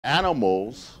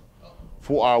animals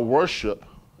for our worship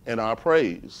and our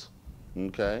praise.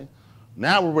 Okay?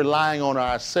 Now we're relying on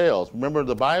ourselves. Remember,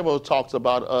 the Bible talks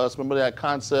about us. Remember that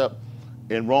concept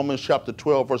in Romans chapter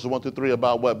 12, verses 1 through 3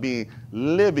 about what being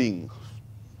living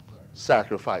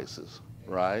sacrifices,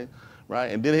 right? Right?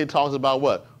 And then he talks about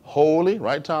what? Holy,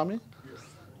 right, Tommy?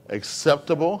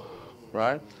 Acceptable,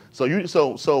 right?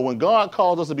 So when God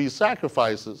calls us to be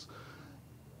sacrifices,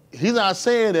 he's not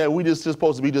saying that we just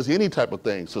supposed to be just any type of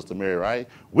thing, Sister Mary, right?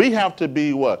 We have to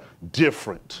be what?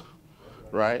 Different,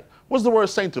 right? What's the word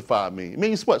sanctified mean? It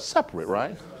means what? Separate,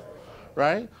 right?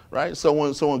 Right? So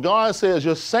when God says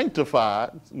you're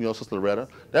sanctified, Sister Loretta,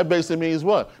 that basically means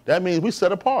what? That means we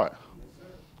set apart,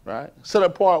 right? Set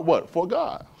apart what? For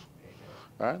God,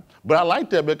 right? But I like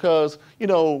that because,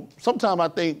 sometimes I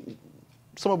think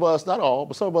some of us, not all,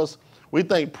 but some of us, we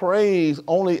think praise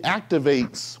only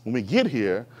activates when we get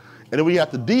here, and then we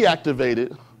have to deactivate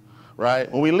it,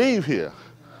 right, when we leave here.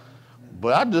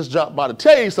 But I just dropped by to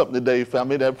tell you something today,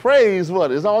 family, that praise,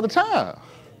 is all the time.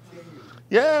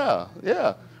 Yeah,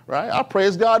 right? I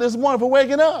praise God this morning for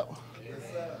waking up.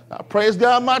 I praise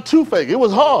God my toothache. It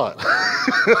was hard.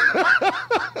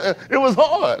 It was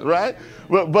hard, right?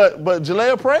 But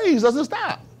Jalea, praise doesn't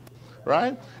stop,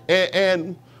 right?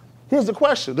 And here's the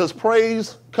question. Does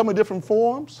praise come in different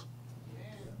forms?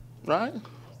 Right?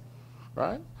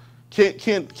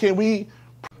 Can we,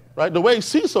 right? The way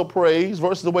Cecil prays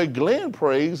versus the way Glenn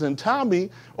prays and Tommy,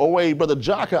 or the way Brother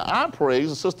Jaka I praise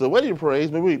and Sister Weddy prays,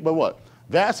 but what?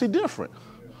 Vastly different,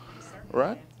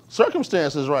 right?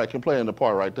 Circumstances, right, can play in the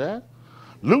part right there.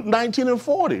 Luke 19 and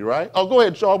 40, right? Oh, go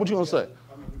ahead, Charles. What you gonna say?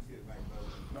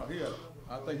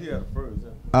 I think he had a first.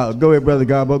 Go ahead, Brother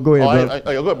Garbo. Go ahead, brother.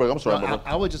 Go ahead, brother. I'm sorry, brother.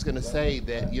 I was just going to say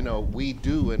that, we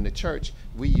do in the church,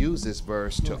 we use this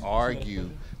verse to argue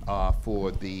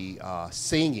for the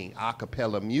singing a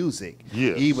cappella music,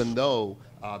 yes. Even though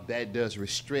that does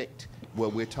restrict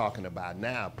what we're talking about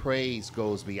now. Praise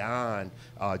goes beyond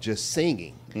just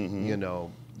singing.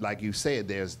 Mm-hmm. Like you said,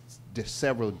 there's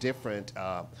several different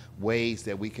ways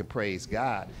that we can praise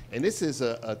God. And this is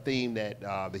a theme that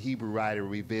the Hebrew writer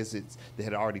revisits that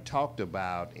had already talked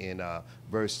about in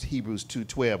Hebrews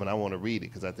 2:12, and I want to read it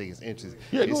because I think it's interesting.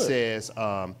 Yeah, it says,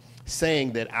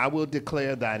 saying that I will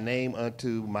declare thy name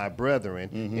unto my brethren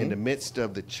in the midst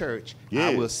of the church. Yeah.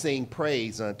 I will sing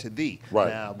praise unto thee. Right.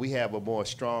 Now, we have a more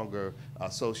stronger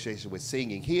association with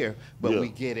singing here, but we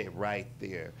get it right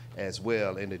there as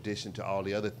well, in addition to all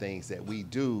the other things that we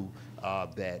do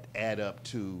that add up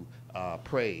to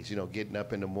praise. Getting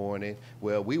up in the morning.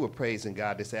 Well, we were praising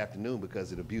God this afternoon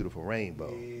because of the beautiful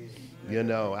rainbow.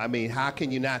 How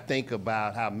can you not think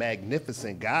about how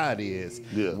magnificent God is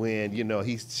when,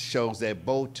 he shows that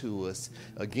bow to us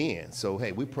again. So,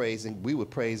 hey, we was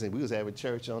having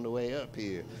church on the way up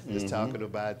here, just talking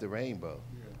about the rainbow.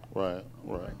 Right.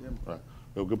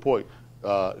 Well, good point.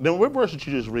 Then what verse did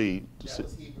you just read? That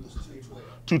was Hebrews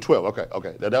 2:12.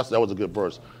 Okay. That was a good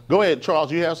verse. Go ahead,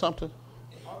 Charles. You have something?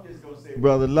 I'm just gonna say,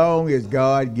 brother, long as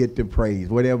God get the praise,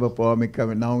 whatever form it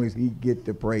coming, long as He get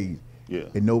the praise,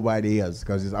 and nobody else,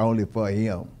 because it's only for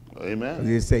Him. Amen.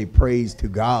 They say praise to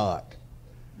God,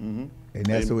 and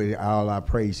that's what all our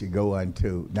praise should go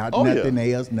unto. Nothing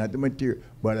else, nothing material,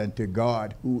 but unto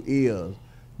God, who is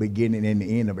beginning and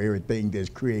the end of everything that's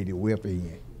created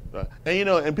within. Right. And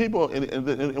and people,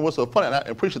 and what's so funny, and I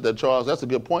appreciate that, Charles, that's a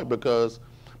good point, because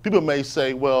people may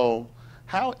say, well,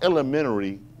 how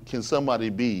elementary can somebody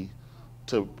be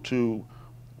to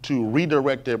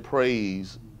redirect their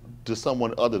praise to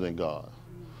someone other than God?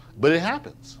 But it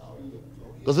happens.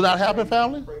 Does it not happen,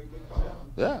 family?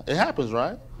 Yeah, it happens,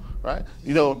 right? Right?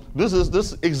 This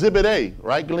is Exhibit A,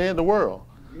 right, Glenn, the world.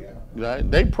 Right?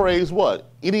 They praise what?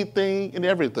 Anything and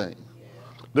everything,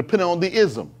 depending on the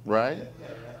ism, right?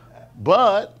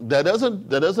 But that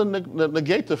doesn't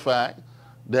negate the fact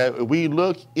that we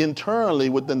look internally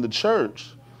within the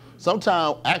church,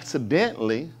 sometimes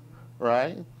accidentally,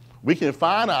 right? We can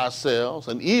find ourselves,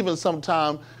 and even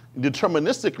sometimes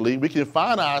deterministically, we can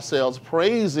find ourselves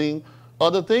praising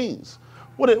other things.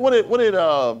 What did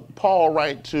Paul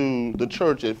write to the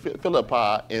church at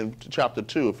Philippi in chapter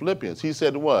 2 of Philippians? He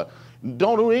said what?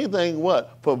 Don't do anything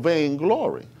what? For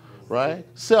vainglory, right?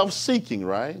 Self-seeking,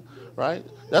 right?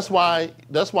 That's why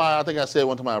I think I said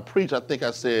one time I preached, I think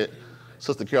I said,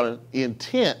 Sister Carolyn,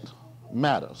 intent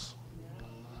matters.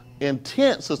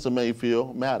 Intent, Sister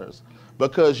Mayfield, matters.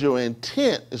 Because your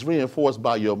intent is reinforced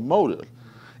by your motive.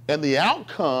 And the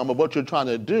outcome of what you're trying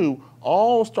to do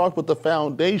all starts with the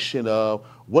foundation of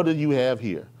what do you have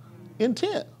here?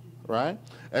 Intent, right?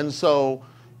 And so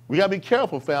we gotta be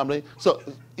careful, family. So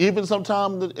even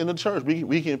sometimes in the church,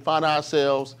 we can find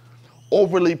ourselves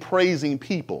overly praising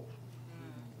people.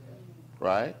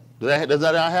 Right? Does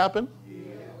that not happen?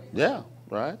 Yeah,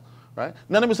 right? Right?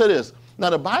 Now let me say this. Now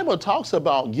the Bible talks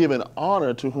about giving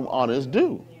honor to whom honor is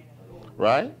due.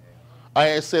 Right?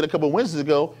 I said a couple of Wednesdays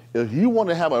ago, if you want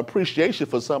to have an appreciation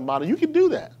for somebody, you can do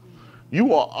that.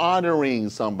 You are honoring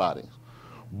somebody.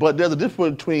 But there's a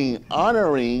difference between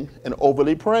honoring and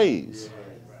overly praise.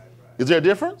 Is there a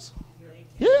difference?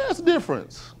 Yeah, it's a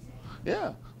difference.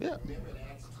 Yeah, yeah.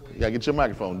 You gotta get your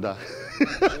microphone, Doc.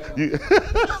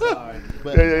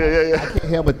 But I can't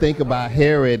help but think about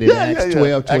Herod in Acts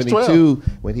 12:22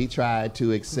 when he tried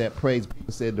to accept praise.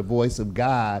 People said the voice of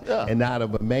God and not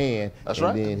of a man. That's and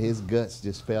right. then his guts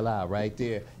just fell out right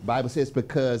there. The Bible says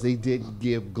because he didn't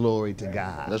give glory to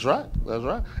God. That's right. That's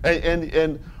right.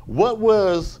 And what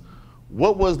was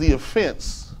the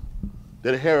offense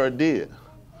that Herod did?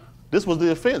 This was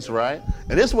the offense, right?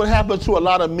 And this is what happens to a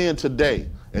lot of men today,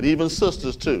 and even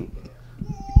sisters too.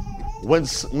 When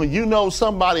you know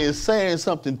somebody is saying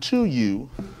something to you,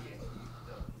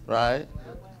 right?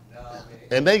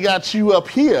 And they got you up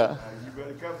here,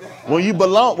 when you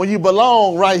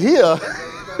belong right here.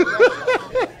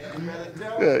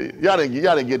 Y'all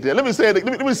didn't get there. Let me say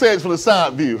it from the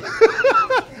side view.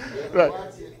 Right.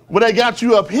 When they got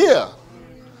you up here,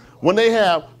 when they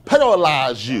have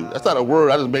pedalized you, that's not a word,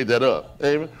 I just made that up.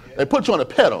 Amen. They put you on a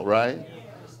pedal, right?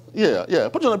 Yeah,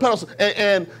 put you on a pedal.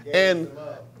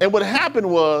 And what happened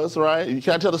was, right,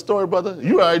 can I tell the story, brother?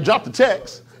 You already dropped the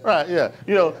text. Right, yeah.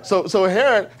 You know, so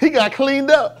Herod, he got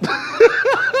cleaned up.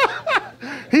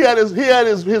 he had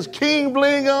his king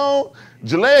bling on,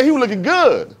 Jalea, he was looking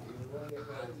good.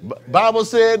 Bible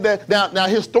said that, now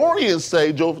historians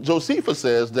say, Josephus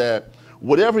says that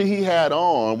whatever he had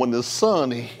on, when the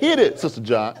sun hit it, Sister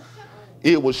John,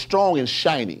 it was strong and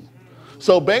shiny.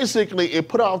 So basically, it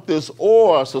put out this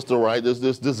aura, Sister, right? This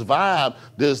vibe,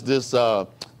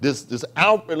 this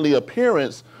outwardly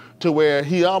appearance to where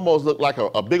he almost looked like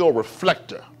a big old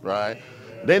reflector, right?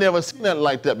 They never seen nothing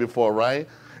like that before, right?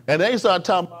 And they started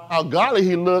talking about how godly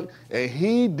he looked, and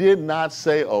he did not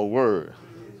say a word.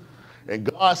 And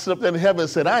God stood up there in heaven and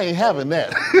said, I ain't having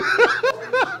that.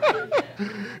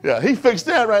 Yeah, he fixed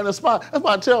that right in the spot. That's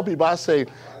why I tell people, I say,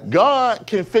 God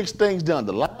can fix things down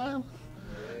the line.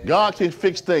 God can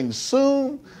fix things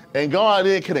soon. And God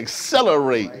then can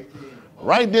accelerate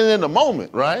right then in the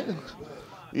moment, right?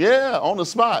 Yeah, on the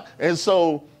spot. And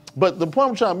so, but the point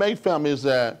I'm trying to make, family, is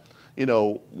that, you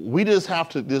know, we just have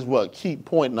to, keep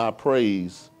pointing our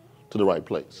praise to the right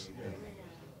place.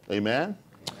 Amen?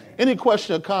 Any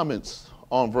question or comments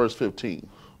on verse 15?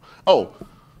 Oh,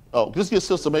 let's get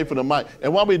Sister May for the mic.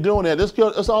 And while we're doing that,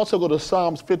 let's also go to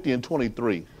Psalms 50 and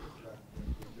 23.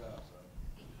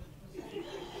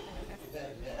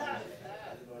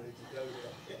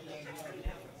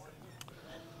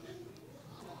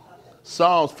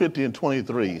 Psalms 50 and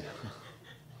 23.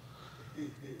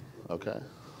 Okay.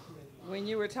 When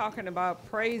you were talking about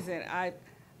praising, I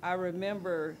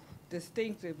remember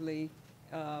distinctively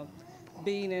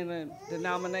being in a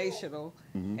denominational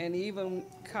and even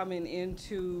coming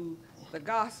into the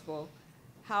gospel,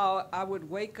 how I would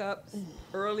wake up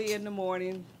early in the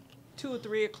morning, 2 or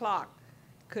 3 o'clock,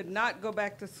 could not go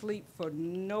back to sleep for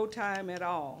no time at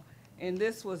all. And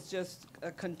this was just a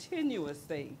continuous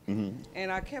thing.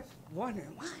 And I kept wondering,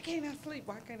 why can't I sleep?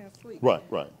 Why can't I sleep?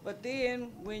 Right. But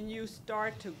then when you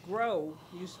start to grow,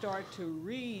 you start to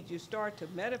read, you start to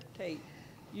meditate,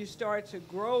 you start to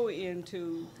grow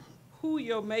into who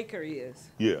your maker is.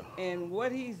 Yeah. And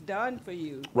what he's done for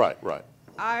you. Right.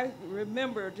 I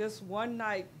remember just one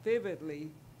night vividly,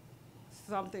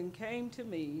 something came to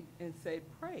me and said,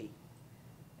 pray.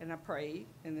 And I prayed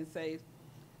and it said,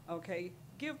 okay,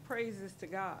 give praises to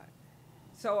God.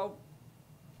 So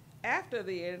after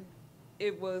then,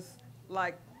 it was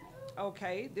like,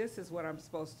 okay, this is what I'm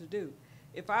supposed to do.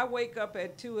 If I wake up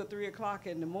at 2 or 3 o'clock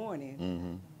in the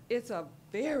morning, it's a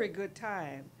very good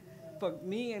time for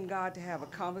me and God to have a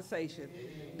conversation.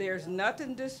 There's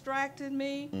nothing distracting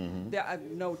me.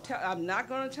 I'm not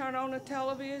going to turn on the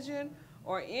television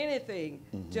or anything.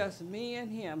 Just me and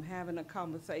him having a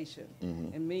conversation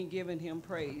and me giving him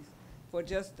praise for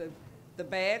just the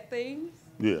bad things,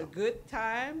 the good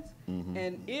times,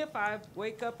 and if I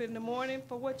wake up in the morning,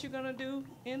 for what you're going to do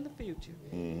in the future.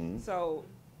 So,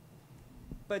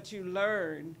 but you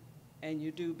learn and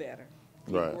you do better.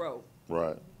 You grow.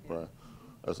 Right.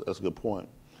 That's a good point.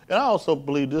 And I also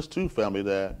believe this too, family,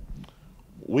 that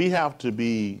we have to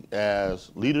be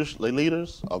as leaders. By the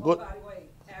way,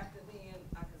 after then,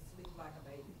 I can sleep like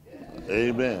a baby.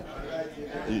 Amen.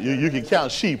 You can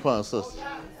count sheep, huh, sister?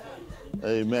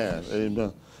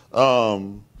 Amen.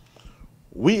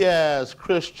 we as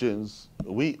Christians,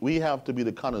 we have to be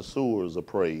the connoisseurs of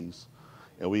praise,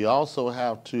 and we also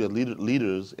have to, as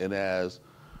leaders and as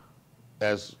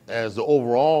the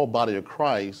overall body of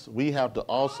Christ, we have to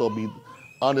also be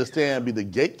the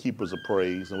gatekeepers of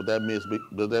praise. And what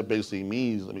that basically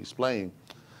means, let me explain,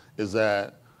 is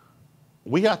that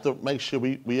we have to make sure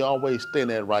we always stay in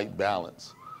that right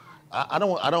balance. I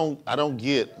don't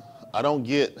get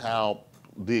how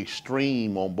the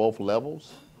extreme on both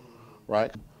levels,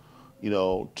 right?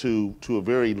 To a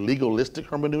very legalistic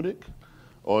hermeneutic,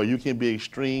 or you can be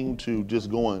extreme to just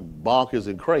going bonkers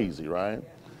and crazy, right?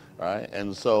 Right?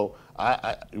 And so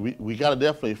we got to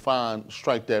definitely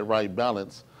strike that right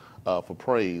balance for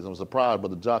praise. I'm surprised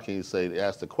Brother Jockey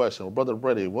asked the question, well, Brother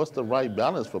Brady, what's the right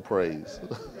balance for praise?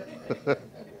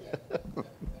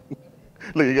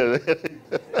 Look, you got it.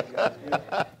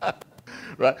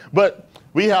 Right? But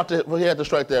we have to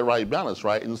strike that right balance,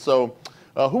 right? And so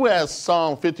who has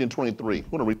Psalm 50 and 23? I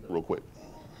want to read it real quick.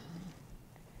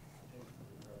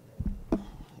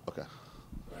 Okay.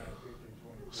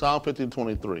 Psalm 50 and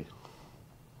 23.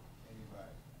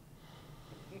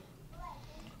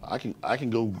 I can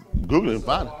go Google it and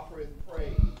find it. Offereth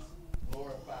praise,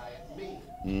 glorifieth me.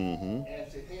 Mm-hmm.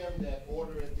 And to him that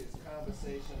ordereth his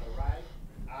conversation aright,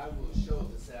 I will show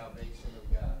the salvation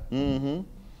of God. Mm-hmm.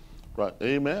 Right.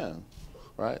 Amen.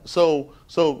 Right. So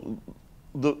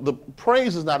the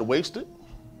praise is not wasted,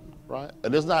 right?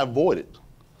 And it's not voided.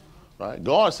 Right?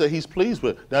 God said he's pleased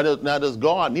with it. Now does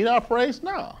God need our praise?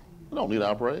 No. He don't need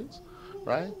our praise.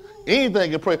 Right?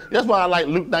 Anything can praise. That's why I like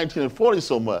Luke 19 and 40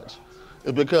 so much.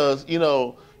 It's because,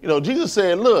 Jesus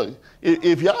said, look,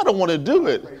 if y'all don't want to do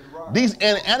it, these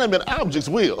inanimate objects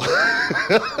will.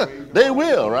 They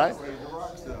will, right?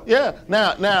 Yeah.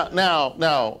 Now,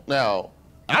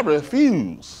 I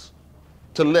refuse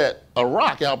to let a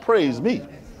rock outpraise me.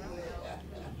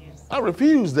 I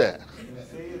refuse that.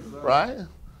 Right?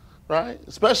 Right?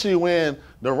 Especially when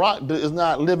the rock is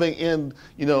not living in,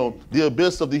 the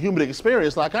abyss of the human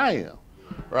experience like I am.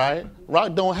 Right?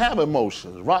 Rock don't have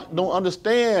emotions. Rock don't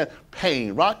understand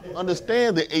pain. Rock don't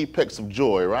understand the apex of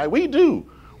joy, right? We do.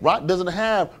 Rock doesn't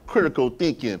have critical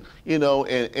thinking,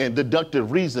 and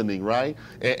deductive reasoning, right?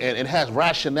 And it has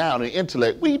rationale and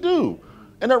intellect. We do.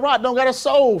 And the rock don't got a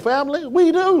soul, family.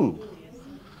 We do.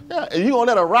 Yeah, and you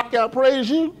gonna let a rock outpraise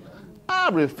you? I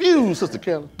refuse, Sister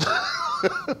Kelly.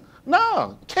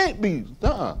 No, can't be.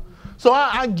 So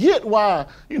I get why,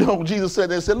 Jesus said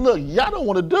that. Said, look, y'all don't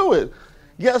want to do it.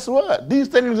 Guess what? These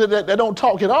things that don't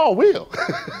talk at all will.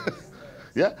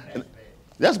 Yeah, and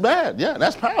that's bad. Yeah,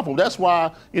 that's powerful. That's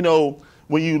why,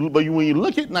 when you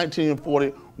look at 1940,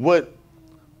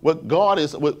 what God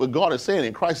is saying,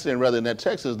 and Christ is saying rather in that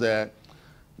text, is that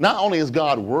not only is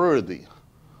God worthy,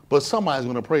 but somebody's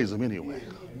going to praise him anyway.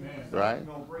 Amen. Right?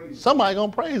 Somebody's going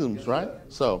to praise him, right?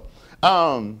 So,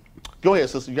 go ahead,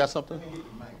 sister. You got something?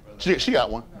 She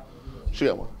got one. She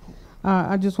got one.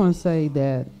 I just want to say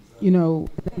that,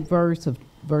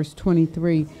 verse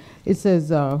 23, it says,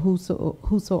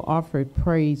 whoso offered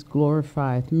praise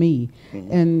glorifieth me.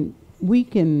 Mm-hmm. And we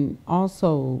can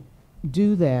also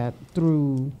do that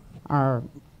through our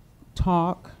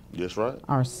talk, yes, right,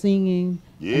 our singing,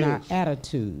 yes, and our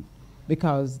attitude,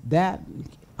 because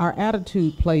our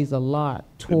attitude plays a lot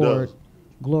toward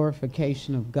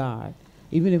glorification of God.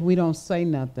 Even if we don't say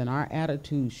nothing, our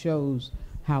attitude shows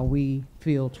how we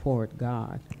feel toward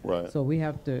God. Right. So we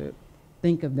have to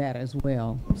think of that as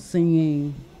well,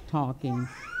 singing, talking,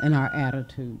 and our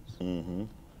attitudes. Mm-hmm.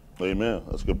 Amen.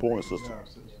 That's a good point, sister.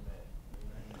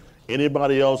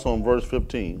 Anybody else on verse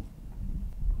 15?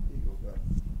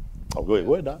 Oh, go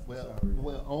ahead, Doc.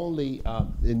 Well, only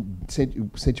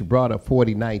since you brought up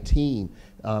 40:19,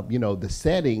 the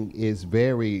setting is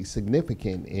very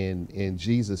significant in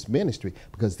Jesus' ministry,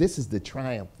 because this is the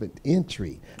triumphant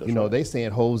entry. That's right. They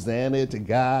saying Hosanna to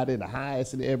God in the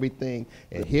highest and everything,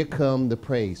 and here come the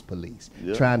praise police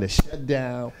trying to shut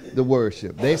down the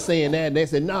worship. They're saying that, and they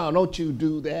said, no, don't you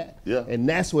do that. Yeah. And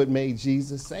that's what made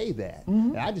Jesus say that.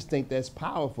 Mm-hmm. And I just think that's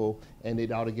powerful, and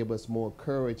it ought to give us more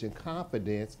courage and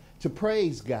confidence to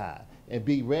praise God and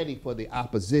be ready for the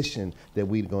opposition that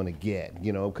we're going to get,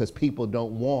 because people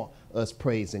don't want us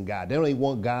praising God. They don't even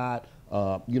want God,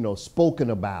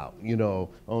 spoken about,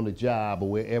 on the job or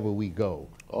wherever we go.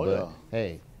 Oh, but, yeah.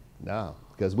 hey, no,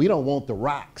 because we don't want the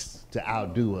rocks to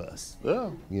outdo us.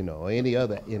 Yeah. Or any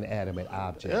other inanimate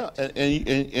object. Yeah,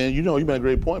 and you made a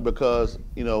great point, because,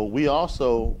 we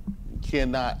also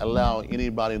cannot allow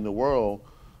anybody in the world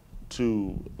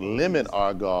limit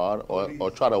our God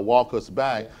or try to walk us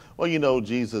back. Well, you know,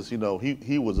 Jesus, you know,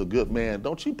 he was a good man.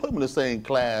 Don't you put him in the same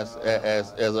class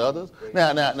as others?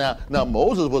 Now,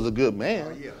 Moses was a good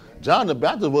man. John the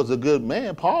Baptist was a good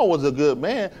man. Paul was a good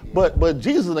man. But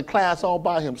Jesus in the class all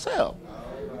by himself.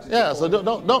 Yeah. So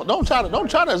don't try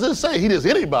to just say he just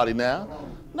anybody now.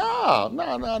 No. You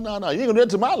ain't gonna do it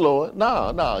to my Lord.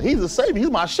 No. He's the Savior.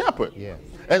 He's my shepherd. Yeah.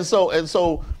 And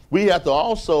so we have to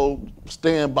also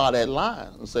stand by that line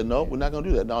and say, no, we're not going to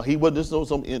do that. No, he wasn't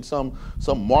just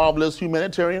some marvelous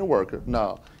humanitarian worker.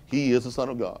 No, he is the Son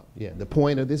of God. Yeah, the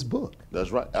point of this book.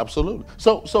 That's right, absolutely.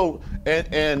 So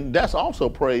and that's also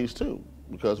praise too,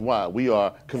 because why? We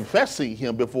are confessing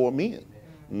him before men.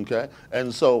 Okay,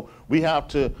 and so we have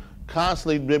to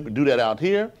constantly do that out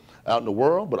here, out in the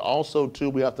world, but also too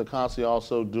we have to constantly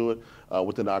also do it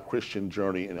within our Christian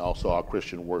journey and also our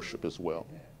Christian worship as well.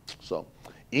 So.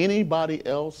 Anybody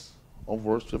else on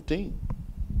verse 15?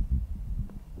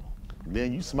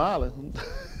 Man, you smiling.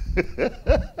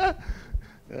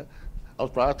 Yeah. I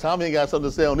was probably Tommy ain't got something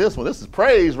to say on this one. This is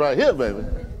praise right here, baby.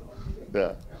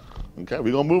 Yeah. Okay,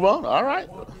 we're gonna move on. All right.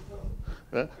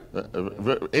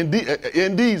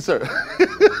 Indeed, sir.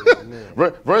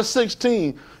 Verse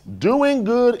 16, doing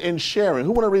good and sharing.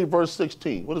 Who want to read verse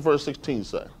 16? What does verse 16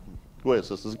 say? Go ahead,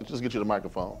 sisters. Just get you the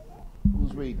microphone.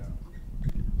 Who's reading?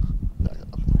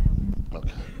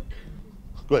 Okay.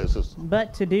 Go ahead, sister.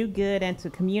 But to do good and to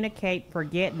communicate,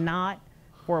 forget not,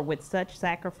 for with such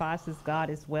sacrifices God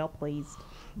is well pleased.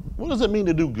 What does it mean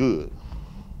to do good?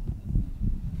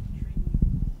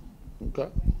 Okay.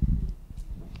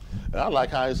 And I like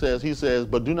how he says,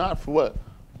 but do not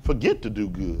forget to do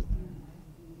good.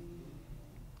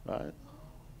 All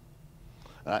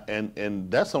right.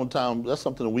 And that's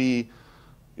something we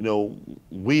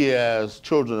as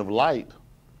children of light,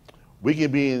 we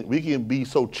can be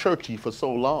so churchy for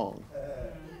so long.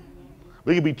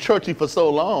 We can be churchy for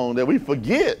so long that we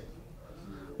forget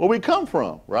where we come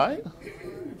from, right?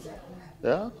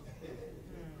 Yeah.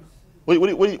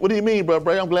 What do you mean, Brother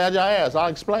Brady? I'm glad y'all asked. I'll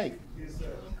explain.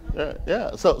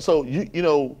 Yeah. So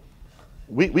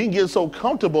we can get so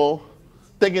comfortable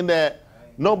thinking that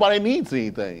nobody needs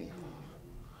anything,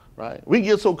 right? We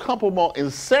get so comfortable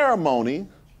in ceremony,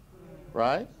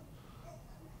 right?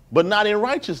 But not in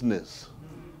righteousness.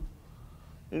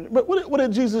 But what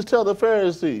did Jesus tell the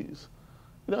Pharisees?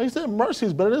 He said mercy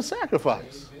is better than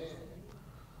sacrifice.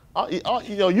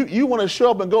 You want to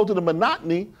show up and go through the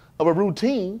monotony of a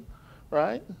routine,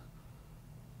 right?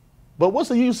 But what's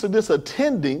the use of this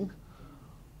attending,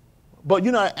 but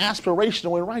you're not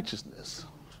aspirational in righteousness,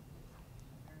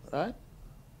 right?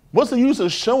 What's the use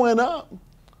of showing up,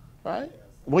 right?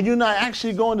 When you're not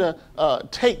actually going to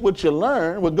take what you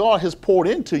learn, what God has poured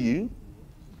into you,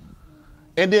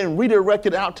 and then redirect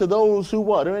it out to those who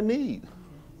are in need.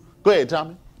 Go ahead,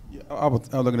 Tommy. Yeah, I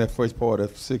was looking at the first part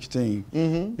of 16.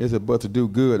 Mm-hmm. It said, but to do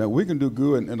good. Now, we can do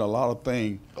good in a lot of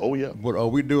things. Oh, yeah. But are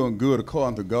we doing good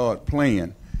according to God's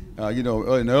plan? In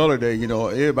the early days,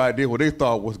 everybody did what they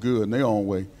thought was good in their own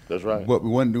way. That's right. But we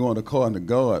wasn't doing according to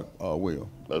God's will.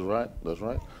 That's right.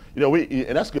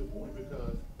 And that's good.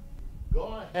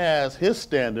 God has his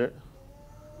standard,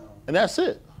 and that's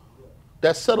it.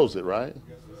 That settles it, right?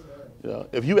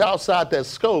 If you outside that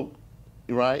scope,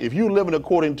 right? If you living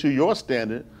according to your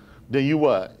standard, then you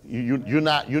what? You're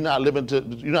not in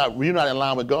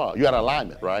line with God. You're out of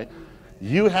alignment, right?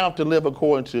 You have to live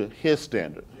according to his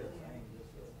standard.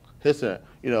 His standard.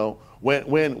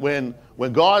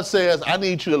 When God says, I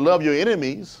need you to love your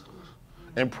enemies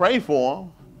and pray for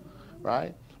them,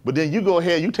 right? But then you go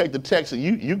ahead, you take the text and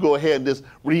you go ahead and just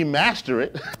remaster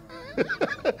it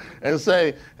and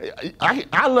say,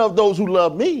 I love those who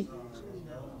love me.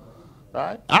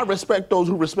 Right? I respect those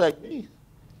who respect me.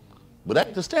 But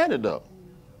that's the standard though.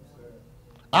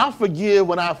 I forgive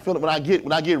when I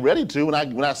get ready to, when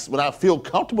I feel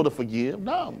comfortable to forgive.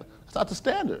 No, that's not the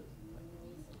standard.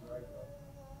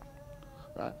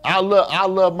 Right? I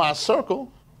love my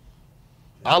circle.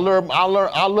 I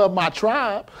love my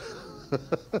tribe.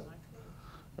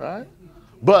 Right?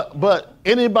 But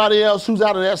anybody else who's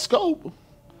out of that scope,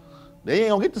 they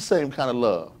ain't gonna get the same kind of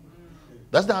love.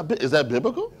 Is that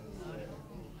biblical?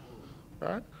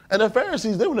 Right? And the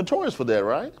Pharisees, they were notorious for that,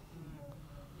 right?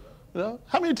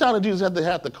 How many times did Jesus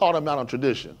have to call them out on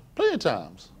tradition? Plenty of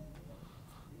times.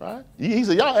 Right? He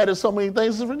said, y'all added so many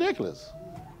things, it's ridiculous.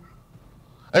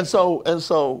 And so,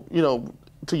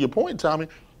 to your point, Tommy,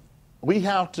 we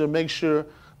have to make sure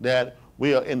that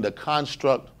we are in the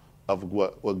construct of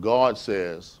what God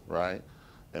says, right?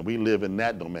 And we live in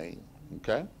that domain,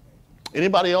 okay?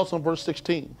 Anybody else on verse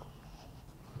 16?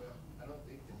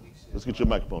 Let's get your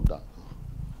microphone, Doc.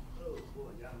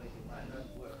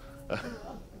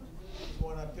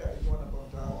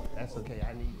 That's okay.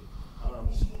 I need it.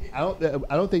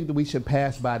 I don't think that we should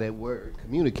pass by that word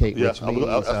communicate. Yeah, which means,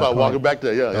 that's why I'm walking back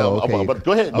there. Yeah, Oh, okay. but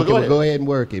go ahead. Okay, Go ahead. go ahead and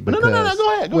work it. No, Because, no,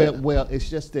 go ahead. Go ahead. Well, it's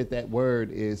just that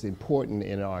word is important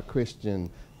in our Christian,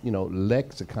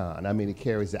 lexicon. I mean, it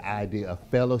carries the idea of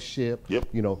fellowship. Yep.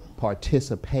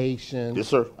 Participation. Yes,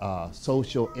 sir.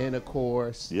 Social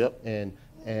intercourse. Yep. And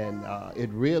it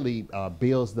really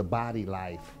builds the body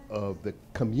life of the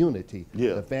community,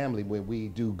 the family, when we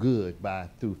do good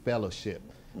through fellowship.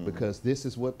 Because this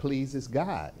is what pleases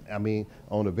God. I mean,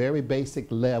 on a very basic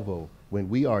level, when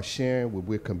we are sharing, when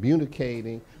we're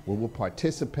communicating, when we're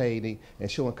participating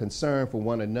and showing concern for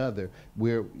one another,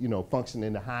 we're, functioning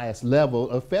in the highest level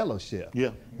of fellowship.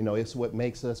 Yeah. It's what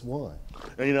makes us one.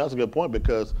 And, that's a good point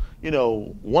because,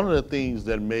 one of the things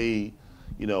that made,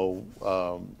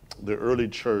 the early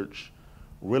church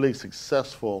really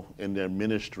successful in their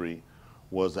ministry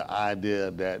was the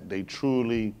idea that they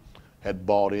truly had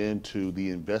bought into the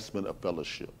investment of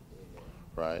fellowship,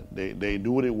 right? They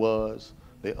knew what it was,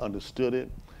 they understood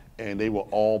it, and they were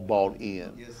all bought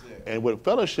in. Yes, sir. And what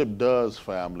fellowship does,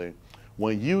 family,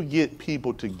 when you get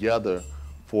people together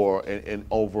for and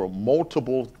over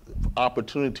multiple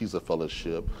opportunities of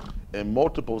fellowship and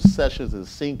multiple sessions and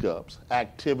sync-ups,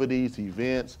 activities,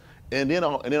 events, and then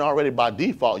already by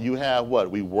default, you have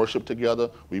what? We worship together,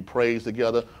 we praise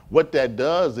together. What that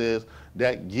does is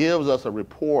that gives us a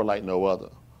rapport like no other.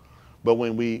 But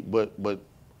but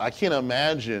I can't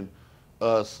imagine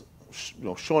us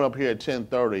showing up here at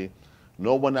 10:30,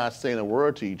 no one not saying a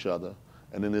word to each other,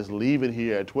 and then just leaving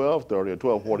here at 12:30 or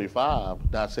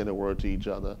 12:45, not saying a word to each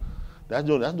other. That's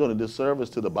doing a disservice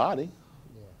to the body,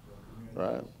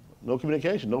 right? No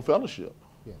communication, no fellowship.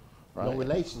 Right? No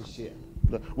relationship.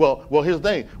 Well, here's the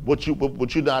thing. What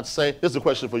you not say? This is a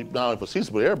question for not only for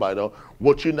Cecil but everybody though.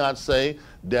 Would you not say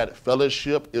that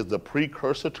fellowship is the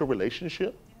precursor to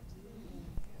relationship?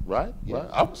 Right? Yeah. Right?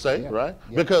 I would say, right?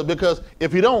 Yeah. Because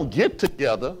if you don't get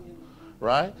together,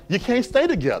 right, you can't stay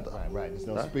together. Right. There's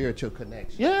no spiritual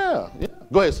connection. Yeah.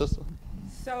 Go ahead, sister.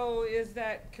 So is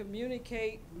that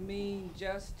communicate mean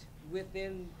just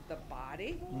within the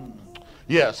body?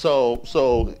 Yeah, so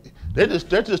they're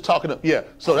just talking.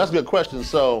 So that's a good question.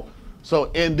 So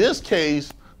in this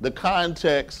case, the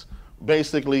context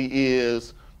basically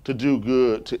is to do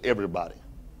good to everybody,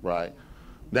 right?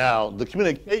 Now the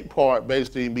communicate part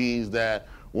basically means that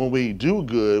when we do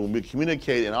good, when we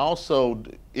communicate, and also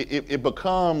it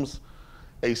becomes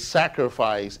a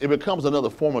sacrifice. It becomes another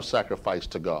form of sacrifice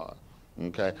to God.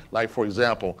 Okay, like for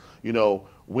example,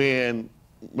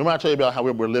 remember I told you about how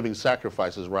we're living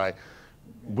sacrifices, right?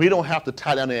 We don't have to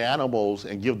tie down the animals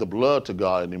and give the blood to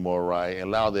God anymore, right? And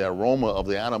allow the aroma of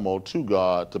the animal to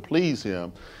God to please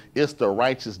him. It's the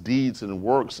righteous deeds and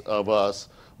works of us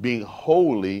being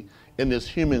holy in this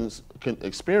human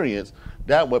experience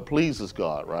that what pleases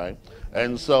God, right?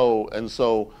 And so,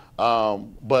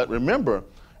 but remember,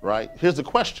 right? Here's the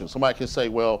question. Somebody can say,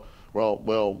 well,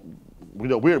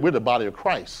 we're the body of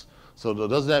Christ. So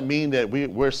does that mean that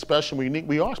we're special, we're unique?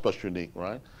 We are special, unique,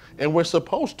 right? And we're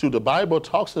supposed to. The Bible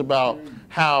talks about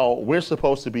how we're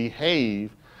supposed to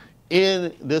behave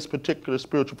in this particular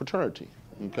spiritual fraternity,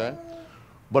 okay?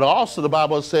 But also the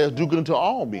Bible says, do good unto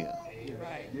all men.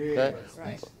 Right. Okay?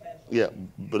 Right. Yeah,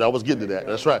 but I was getting to that.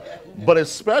 That's right. But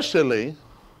especially,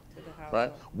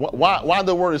 right? Why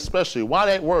the word especially? Why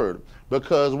that word?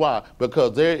 Because why?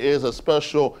 Because there is a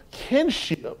special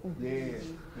kinship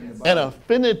and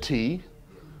affinity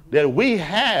that we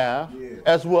have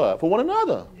as what? For one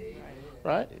another.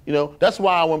 Right? That's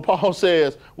why when Paul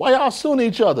says, why y'all suing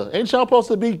each other? Ain't y'all supposed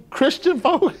to be Christian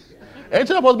folk? Ain't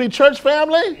y'all supposed to be church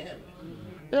family?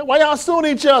 Yeah, why y'all suing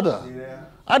each other?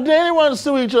 I dare anyone to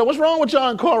sue each other. What's wrong with y'all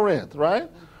in Corinth, right?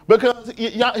 Because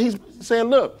he's saying,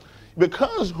 look,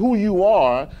 because who you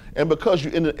are and because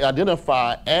you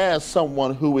identify as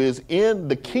someone who is in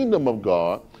the kingdom of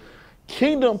God,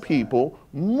 kingdom people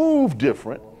move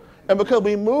different. And because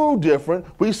we move different,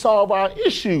 we solve our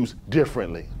issues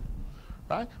differently,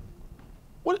 right?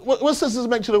 What sense does it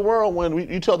make to the world when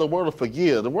you tell the world to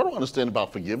forgive? The world don't understand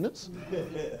about forgiveness.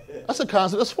 That's a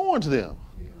concept that's foreign to them.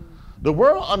 The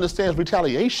world understands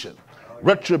retaliation,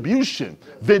 retribution,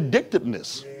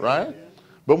 vindictiveness, right?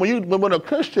 But when a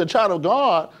Christian, child of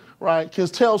God, right, can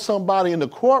tell somebody in the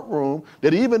courtroom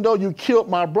that even though you killed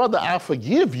my brother, I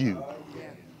forgive you.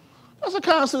 That's a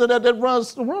concept that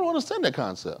runs, the world don't understand that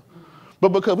concept. But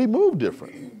because we move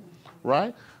different,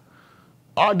 right?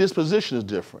 Our disposition is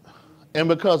different. And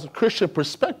because Christian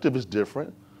perspective is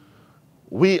different,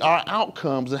 our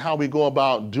outcomes and how we go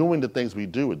about doing the things we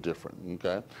do are different,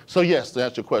 okay? So yes, to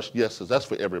answer your question, yes, that's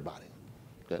for everybody,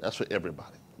 Okay, that's for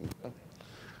everybody. Okay.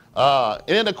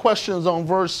 Any other questions on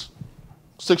verse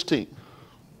 16?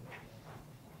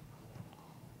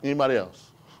 Anybody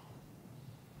else?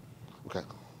 Okay.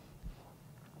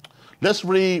 Let's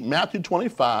read Matthew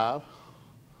 25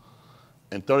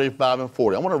 and 35 and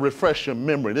 40. I want to refresh your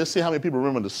memory. Let's see how many people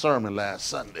remember the sermon last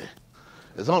Sunday.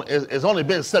 It's only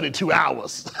been 72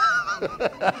 hours.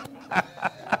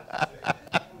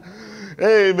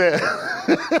 Amen.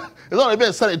 It's only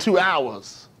been 72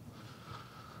 hours.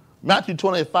 Matthew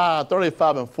 25,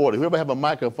 35, and 40. Whoever have a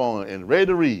microphone and ready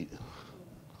to read.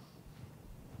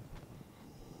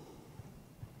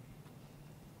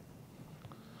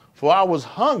 For I was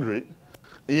hungry,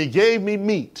 and you gave me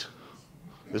meat.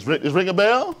 Does ring a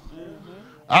bell? Mm-hmm.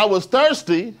 I was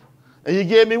thirsty, and you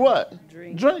gave me what?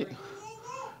 Drink.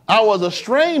 I was a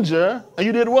stranger, and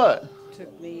you did what?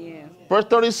 Took me in. Verse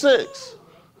 36.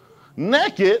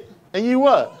 Naked, and you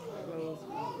what?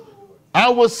 I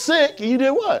was sick, and you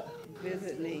did what?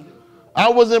 Visit me. I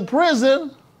was in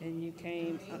prison. And you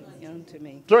came unto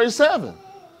me. 37.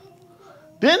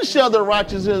 Then shall the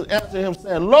righteous answer him,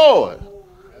 saying, Lord,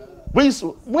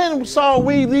 when saw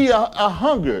we thee a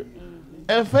hungered,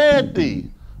 and fed thee,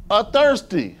 a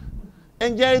thirsty,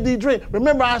 and gave thee drink?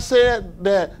 Remember I said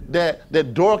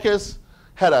that Dorcas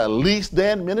had a least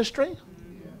than ministry?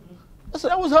 I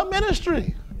said that was her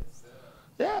ministry.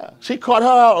 Yeah. She caught her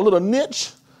out a little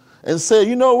niche and said,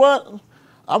 you know what?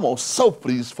 I'm going to sew for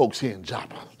these folks here in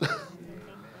Joppa.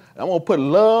 I'm going to put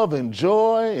love and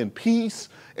joy and peace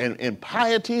and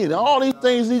piety and all these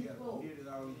things.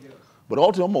 But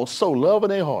ultimately, I'm going to sow love in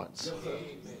their hearts.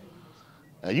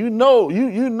 And you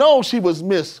know she was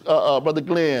missed, Brother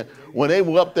Glenn, when they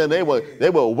were up there. They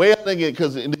were wailing it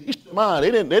because in the Eastern mind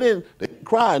they didn't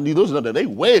cry and lose nothing. They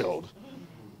wailed,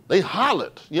 they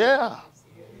hollered. Yeah.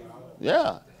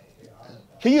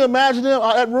 Can you imagine them?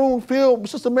 That room filled,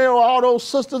 Sister Mary, all those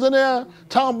sisters in there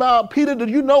talking about Peter. Did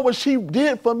you know what she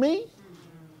did for me?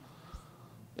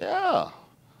 Yeah.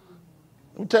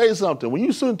 Let me tell you something. When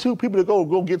you send two people to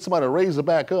go get somebody to raise her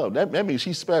back up, that means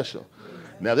she's special.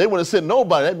 Now, if they wouldn't have sent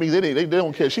nobody, that means they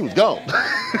don't care. She was gone.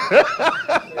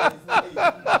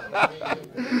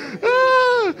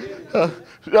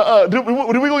 Do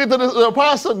we go get to the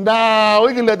apostle? Nah,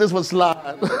 we can let this one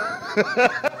slide.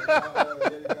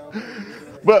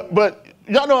 But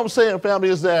y'all know what I'm saying, family,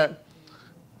 is that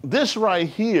this right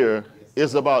here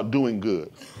is about doing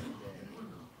good.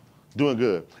 Doing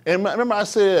good. And remember I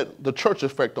said the church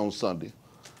effect on Sunday.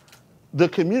 The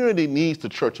community needs the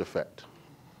church effect.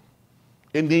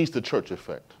 It needs the church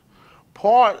effect.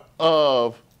 Part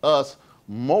of us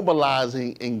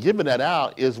mobilizing and giving that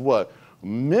out is what?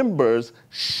 Members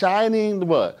shining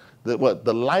what?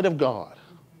 The light of God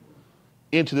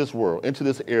into this world, into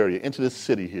this area, into this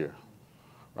city here.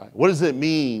 Right? What does it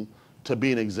mean to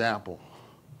be an example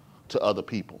to other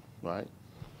people? Right?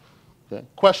 Okay.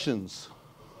 Questions?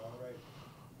 Right.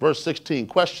 Verse 16,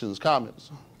 questions, comments?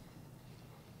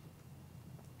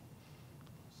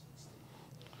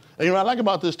 And what I like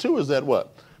about this too is that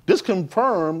what? This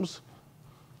confirms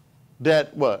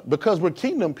that what? Because we're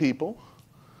kingdom people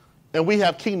and we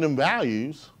have kingdom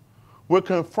values, we're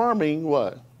confirming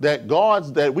what?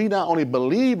 That we not only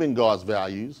believe in God's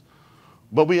values,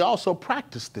 but we also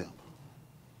practice them.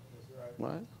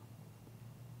 Right?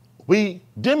 We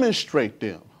demonstrate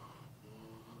them.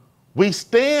 We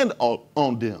stand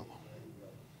on them.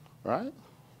 Right?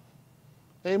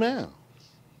 Amen.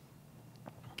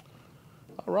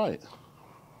 All right.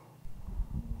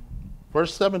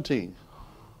 Verse 17.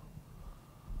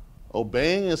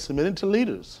 Obeying and submitting to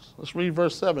leaders. Let's read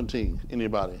verse 17.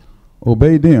 Anybody?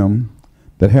 Obey them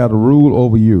that have the rule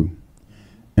over you,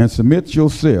 and submit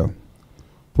yourself,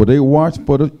 for they watch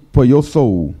for your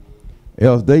soul,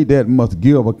 else they that must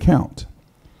give account,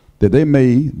 that they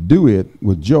may do it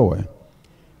with joy,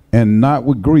 and not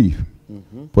with grief,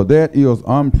 for that is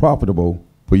unprofitable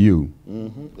for you.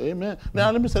 Amen. Now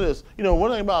let me say this. You know,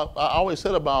 one thing I always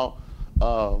said about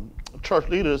church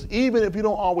leaders, even if you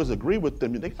don't always agree with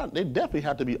them, they definitely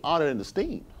have to be honored and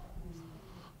esteemed,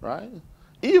 right?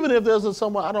 Even if there's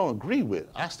someone I don't agree with,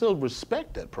 I still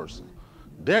respect that person.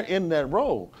 They're in that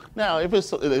role. Now, if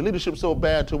the leadership's so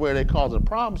bad to where they're causing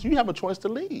problems, you have a choice to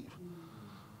leave,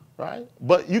 right?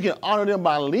 But you can honor them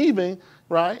by leaving,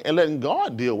 right, and letting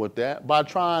God deal with that by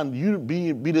trying you to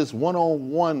be this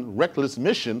one-on-one reckless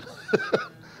mission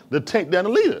to take down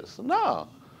the leaders. No.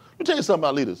 Let me tell you something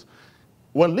about leaders.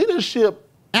 When leadership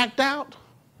act out,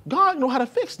 God know how to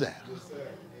fix that.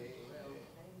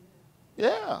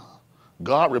 Yeah.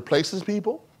 God replaces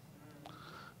people.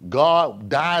 God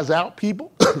dies out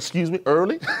people, excuse me,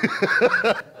 early.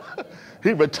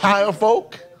 He retire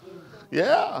folk.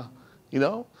 Yeah, you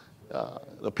know,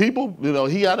 the people, you know,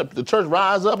 the church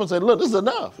rise up and say, look, this is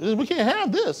enough. We can't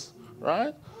have this,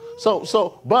 right?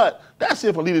 But that's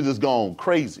if a leader just gone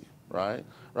crazy, right?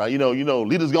 Right? You know,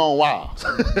 leaders gone wild,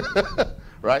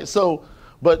 right? So,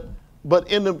 but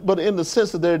in the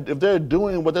sense that if they're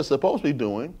doing what they're supposed to be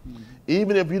doing,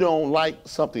 even if you don't like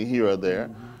something here or there,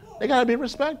 they gotta be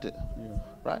respected,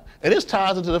 right? And this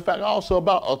ties into the fact also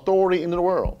about authority in the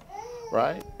world,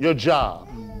 right? Your job,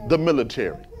 the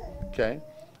military, okay,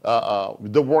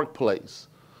 the workplace,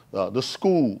 the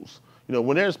schools. You know,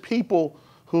 when there's people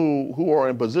who are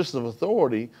in positions of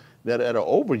authority that are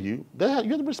over you, you have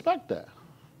to respect that.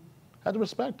 Have to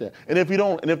respect that. And if you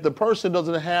don't, and if the person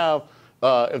doesn't have,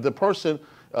 if the person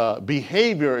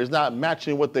behavior is not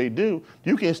matching what they do,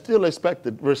 you can still respect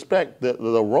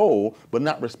the role, but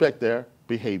not respect their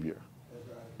behavior.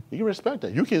 You can respect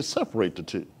that. You can separate the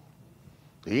two.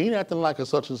 He ain't acting like a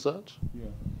such and such. Yeah.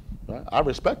 Right? I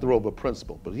respect the role of a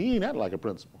principal, but he ain't acting like a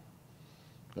principal.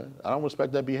 Okay? I don't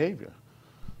respect that behavior.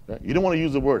 Right? You don't want to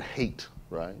use the word hate,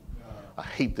 right? I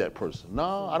hate that person.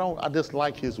 No, I don't. I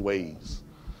dislike his ways.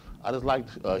 I dislike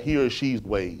he or she's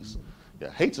ways.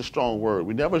 Yeah, hate's a strong word.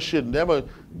 We should never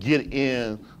get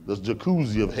in the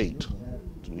jacuzzi of hate.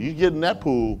 You get in that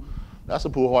pool, that's a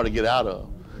pool hard to get out of.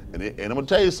 And I'm gonna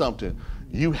tell you something.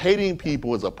 You hating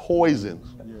people is a poison.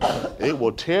 It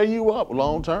will tear you up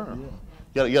long term.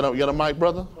 You got a mic,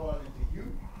 brother? Yeah,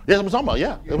 that's what I'm talking about.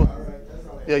 Yeah.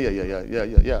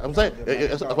 I'm saying,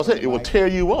 it will tear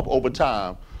you up over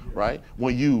time, right?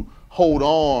 When you hold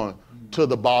on to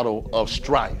the bottle of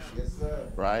strife,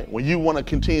 right? When you want to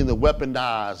continue to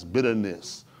weaponize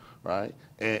bitterness, right?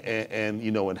 And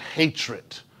you know, and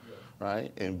hatred,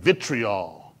 right? And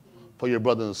vitriol for your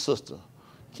brother and sister. You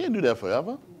can't do that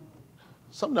forever.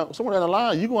 Somewhere down the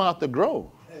line, you're gonna have to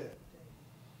grow.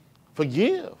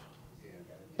 Forgive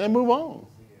and move on.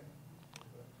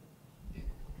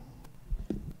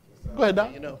 Go ahead,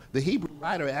 Doc. You know, the Hebrew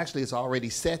writer actually has already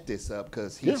set this up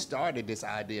because he started this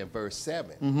idea in verse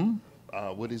 7. Mm-hmm.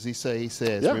 What does he say? He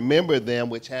says, remember them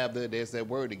which have there's that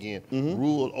word again,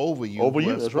 rule over you, who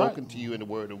have spoken to you in the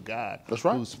word of God,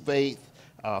 whose faith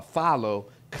follow,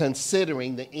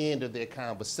 considering the end of their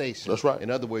conversation. That's right.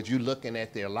 In other words, you're looking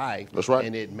at their life, right.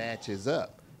 And it matches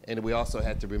up. And we also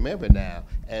have to remember now,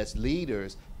 as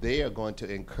leaders, they are going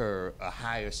to incur a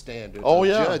higher standard of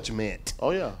judgment.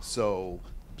 Oh, yeah. So,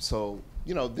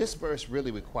 you know, this verse really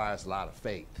requires a lot of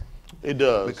faith. It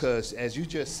does. Because, as you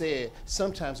just said,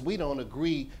 sometimes we don't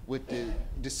agree with the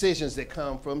decisions that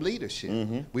come from leadership.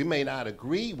 Mm-hmm. We may not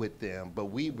agree with them, but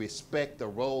we respect the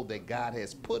role that God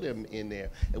has put him in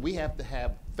there. And we have to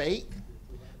have faith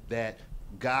that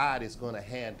God is going to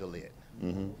handle it.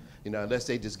 Mm-hmm. You know, unless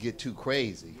they just get too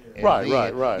crazy. And Right.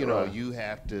 You know, you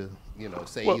have to, you know,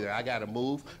 say either I got to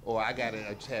move or I got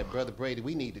to have Brother Brady,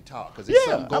 we need to talk. Because there's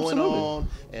something going on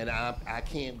and I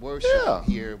can't worship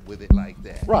here with it like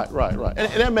that. Right.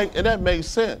 And that makes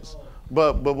sense.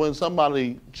 But when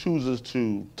somebody chooses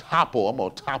to topple, I'm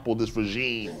going to topple this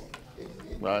regime,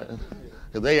 right?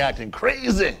 Because they acting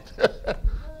crazy.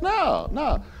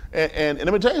 No. And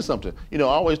let me tell you something. You know,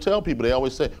 I always tell people, they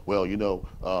always say, well,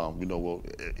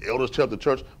 elders tell the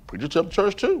church, preachers tell the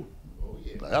church too. Oh,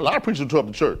 yeah. A lot of preachers tore up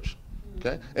the church.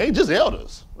 Okay, it ain't just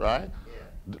elders, right?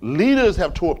 Yeah. Leaders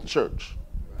have tore up the church.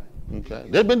 Okay,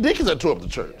 there've been deacons that tore up the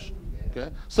church. Okay,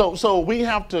 so we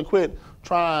have to quit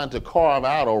trying to carve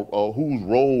out or whose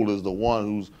role is the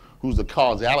one who's the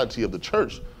causality of the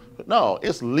church. No,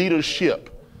 it's leadership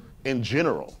in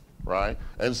general, right?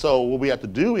 And so what we have to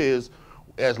do is,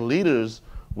 as leaders,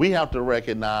 we have to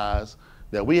recognize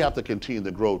that we have to continue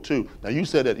to grow too. Now you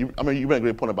said that, you made a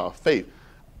great point about faith.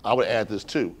 I would add this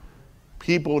too.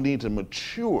 People need to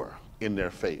mature in their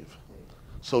faith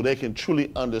so they can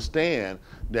truly understand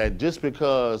that just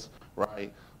because,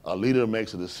 right, a leader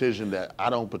makes a decision that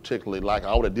I don't particularly like,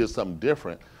 I would have did something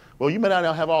different. Well, you may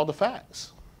not have all the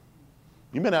facts.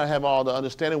 You may not have all the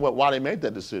understanding why they made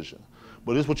that decision.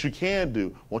 But it's what you can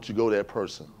do once you go to that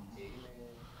person.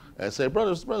 And say,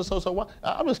 brother, so why?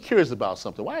 I'm just curious about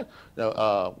something. Why?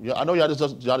 I know y'all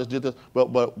just did this,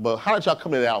 but how did y'all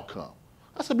come to the outcome?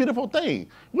 That's a beautiful thing.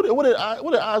 What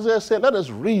did Isaiah say? Let us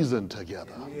reason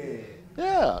together.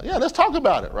 Yeah. Let's talk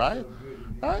about it, right?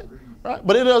 Right.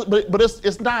 But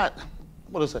it's not.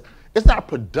 What is it? It's not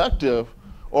productive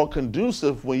or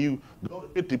conducive when you go to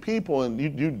 50 people and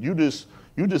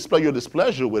you display your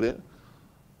displeasure with it,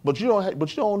 but you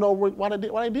don't know why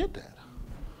they did that.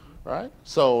 Right?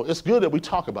 So it's good that we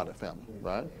talk about it, family,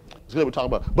 right? It's good that we talk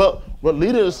about it. But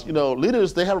leaders,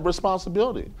 they have a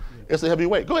responsibility. It's a heavy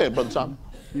weight. Go ahead, Brother Tom.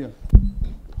 Yeah.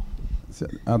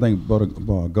 I think Brother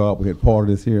God had part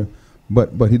of this here,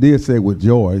 But he did say with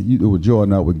joy, with joy,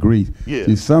 not with grief. Yeah.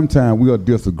 See, sometimes we'll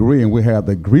disagree and we have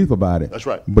the grief about it. That's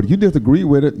right. But you disagree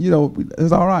with it,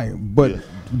 it's all right. But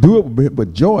do it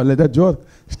with joy. Let that joy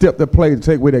step the plate and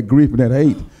take away that grief and that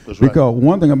hate. That's because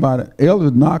one thing about it,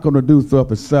 elders are not going to do stuff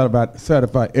to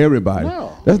satisfy everybody.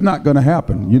 No. That's not going to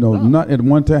happen. Not at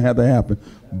one time have to happen.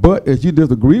 But if you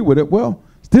disagree with it, well,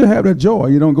 still have that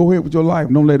joy. Go ahead with your life.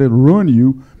 Don't let it ruin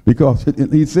you, because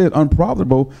he said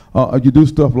unprofitable. You do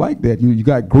stuff like that. You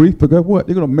got grief, but guess what?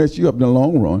 They're going to mess you up in the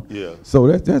long run. Yeah. So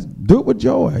that's do it with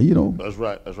joy. That's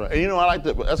right. That's right. And I like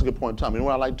that. That's a good point, Tom.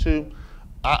 What I like too,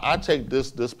 I take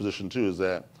this position too, is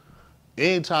that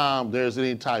anytime there's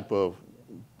any type of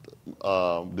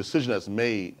decision that's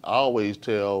made, I always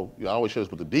share this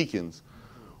with the deacons.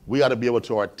 We got to be able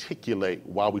to articulate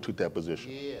why we took that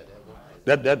position. Yeah.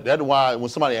 That's why when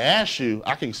somebody asks you,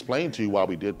 I can explain to you why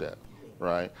we did that,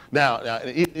 right? Now,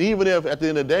 even if at the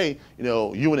end of the day,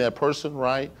 you and that person,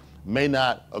 right, may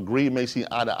not agree, may see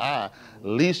eye to eye, at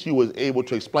least you was able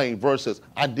to explain versus,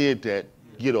 I did that,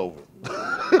 get over it.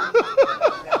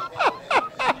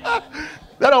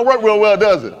 That don't work real well,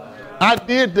 does it? I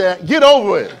did that, get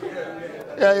over it.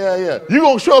 Yeah. You're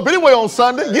going to show up anyway on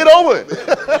Sunday, get over it.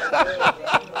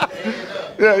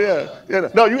 Yeah.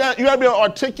 No, you got to be able to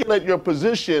articulate your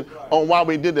position on why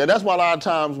we did that. That's why a lot of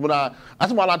times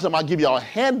I give y'all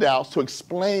handouts to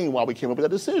explain why we came up with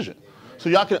that decision, so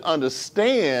y'all can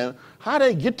understand how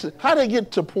they get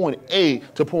to point A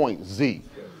to point Z.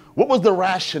 What was the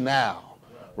rationale,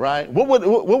 right? What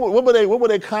were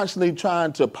they constantly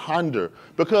trying to ponder?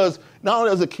 Because not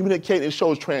only does it communicate, it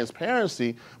shows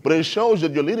transparency, but it shows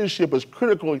that your leadership is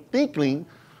critically thinking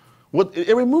what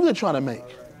every move they're trying to make.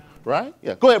 Right?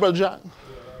 Yeah. Go ahead, Brother John.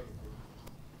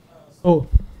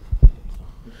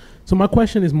 So my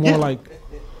question is more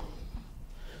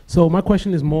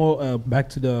back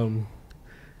to the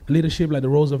leadership, like the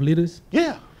roles of leaders.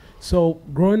 Yeah. So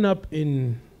growing up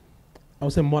I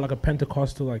would say more like a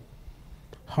Pentecostal, like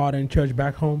hardened church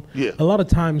back home. Yeah. A lot of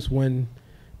times when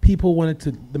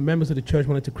the members of the church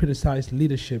wanted to criticize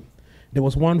leadership, there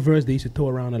was one verse they used to throw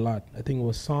around a lot. I think it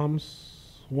was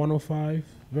Psalms 105.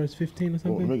 Verse 15 or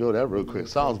something? Let me go that real quick.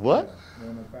 Psalms what?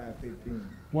 105:15.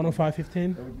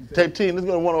 105:15? 15. Let's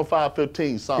go to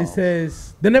 105:15 Psalms. It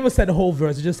says, they never said the whole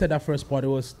verse. It just said that first part. It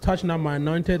was, touch not my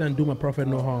anointed and do my prophet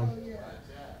no harm.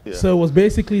 Yeah. So it was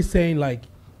basically saying, like,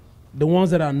 the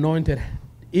ones that are anointed,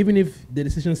 even if the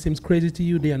decision seems crazy to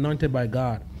you, they're anointed by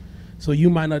God. So you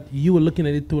were looking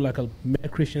at it through like a mere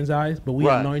Christian's eyes, but we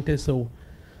are anointed, so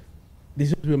the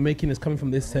decisions we're making is coming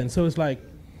from this sense. So it's like,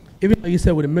 even like you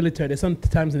said with the military, there's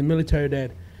sometimes in the military that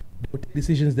they would take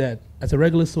decisions that, as a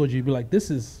regular soldier, you'd be like,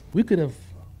 we could have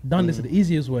done this the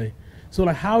easiest way. So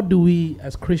like, how do we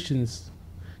as Christians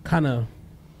kind of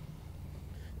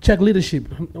check leadership?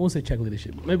 I won't say check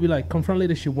leadership. Maybe like confront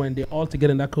leadership when they're all together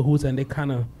in that cahoots and they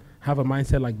kind of have a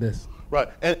mindset like this. Right.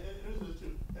 And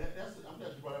I'm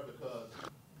glad you brought up because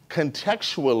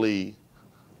contextually,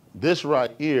 this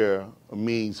right here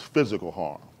means physical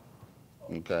harm.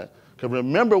 Okay? Because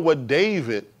remember what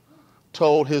David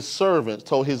told his servants,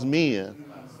 told his men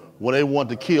when they wanted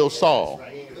to kill Saul.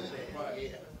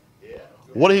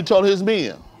 What did he tell his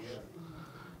men?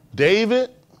 David,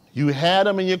 you had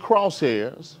him in your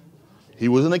crosshairs. He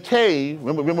was in a cave.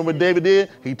 Remember what David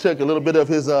did? He took a little bit of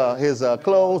his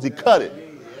clothes, he cut it.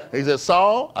 He said,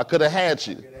 Saul, I could have had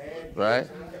you, right?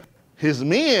 His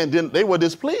men, they were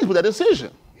displeased with that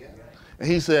decision. And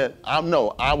he said,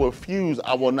 I refuse,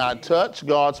 I will not touch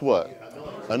God's what?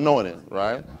 Anointing,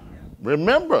 right?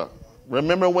 Remember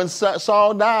when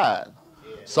Saul died.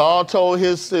 Saul told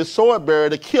his sword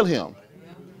bearer to kill him,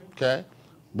 okay?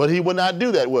 But he would not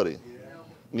do that, would he?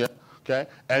 Yeah, okay?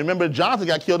 And remember, Jonathan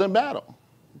got killed in battle,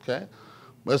 okay?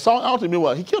 But Saul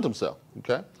ultimately, he killed himself,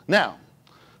 okay? Now,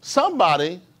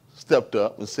 somebody stepped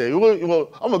up and said, well,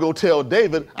 I'm going to go tell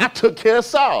David I took care of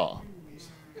Saul.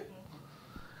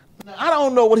 I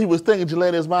don't know what he was thinking, Jalen,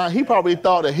 in his mind. He probably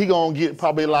thought that he going to get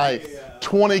probably like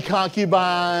 20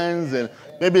 concubines and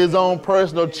maybe his own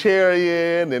personal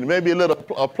chariot and maybe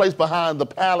a place behind the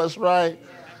palace, right?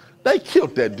 They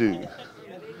killed that dude.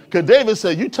 Because David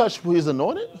said, you touch his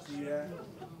anointed,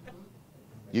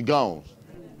 you're gone.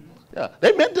 Yeah,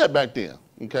 they meant that back then,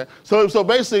 okay? So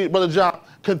basically, Brother John,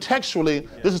 contextually,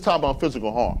 this is talking about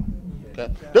physical harm,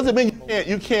 okay? Doesn't mean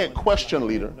you can't question a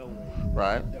leader,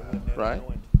 right? Right?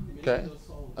 Okay,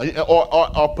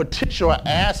 or petition or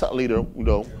ask a leader,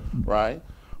 right?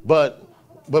 But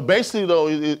basically though,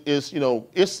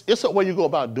 it's a way you go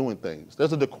about doing things.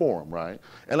 There's a decorum, right?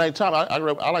 And like Tom, I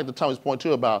like the Thomas point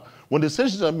too about when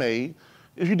decisions are made.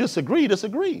 If you disagree,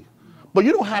 disagree. But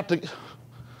you don't have to.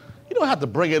 You don't have to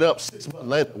bring it up 6 months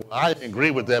later. Well, I didn't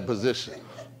agree with that position.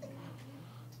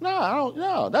 No, I don't.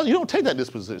 No, you don't take that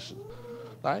disposition,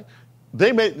 right?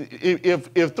 They may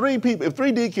if three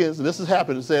deacons, and this has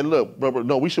happened, and said, look, brother,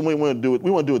 no, we want to do it.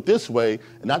 We want to do it this way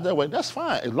and not that way. That's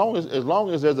fine, as long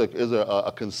as there's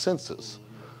a consensus,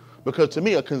 because to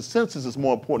me a consensus is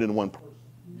more important than one person.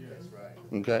 Yes,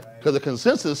 right. Okay, because the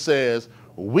consensus says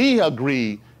we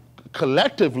agree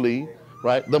collectively,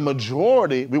 right? The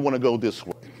majority, we want to go this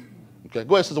way. Okay,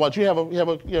 go ahead, Sister White. You have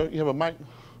a mic.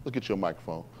 Let's get you a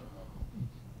microphone.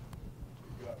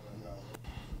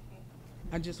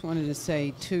 I just wanted to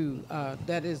say, too,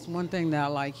 that is one thing that I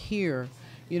like here,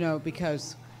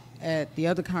 because at the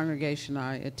other congregation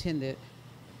I attended,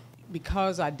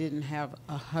 because I didn't have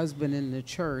a husband in the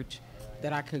church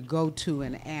that I could go to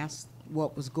and ask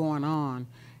what was going on,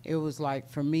 it was like,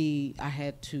 for me, I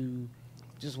had to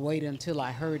just wait until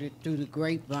I heard it through the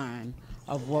grapevine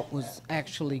of what was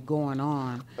actually going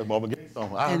on.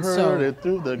 I heard it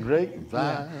through the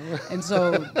grapevine. Yeah. And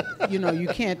so, you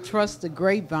can't trust the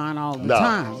grapevine all the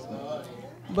time.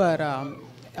 But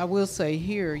I will say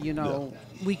here,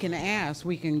 we can ask,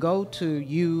 we can go to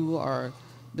you or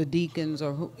the deacons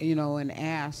or, and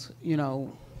ask,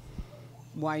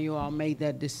 why you all made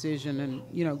that decision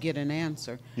and, get an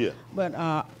answer. Yeah.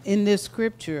 But in this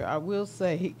scripture, I will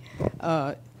say,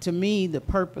 to me, the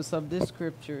purpose of this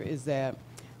scripture is that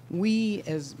we,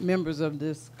 as members of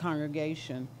this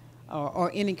congregation,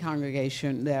 or any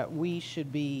congregation, that we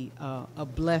should be a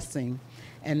blessing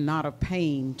and not a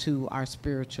pain to our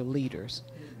spiritual leaders.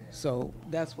 So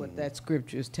that's what that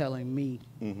scripture is telling me.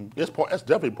 Mm-hmm. That's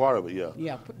definitely part of it. Yeah.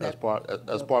 Yeah. That's part.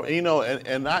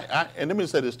 And let me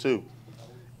say this too.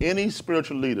 Any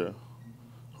spiritual leader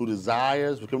who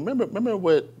desires, because remember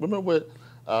what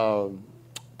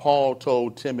Paul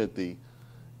told Timothy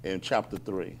in chapter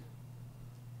 3.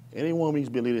 Anyone who's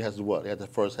been leader has to what? They have to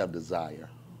first have desire.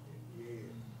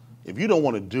 If you don't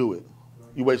want to do it,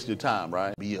 you waste your time,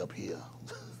 right? Be up here.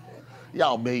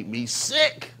 Y'all made me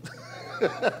sick.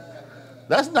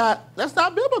 That's not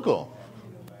biblical.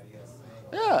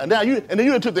 Yeah, and then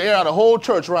you took the air out of the whole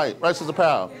church, right, Sister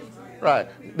Powell? Right.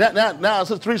 Now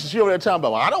Sister Teresa, she over there talking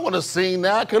about, well, I don't want to sing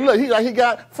now, because look, he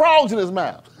got frogs in his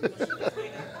mouth.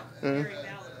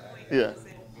 Yeah.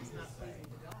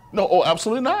 No, oh,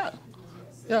 absolutely not.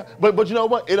 Yeah, but you know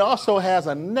what? It also has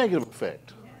a negative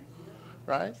effect,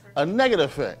 right? A negative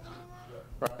effect,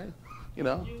 right?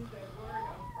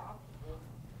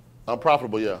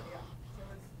 Unprofitable, yeah.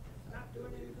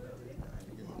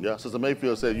 Yeah, Sister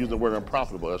Mayfield said using the word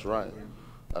unprofitable. That's right.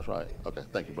 That's right. Okay,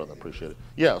 thank you, brother. I appreciate it.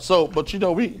 Yeah. So, but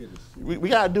we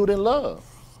gotta do it in love.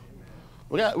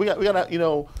 We gotta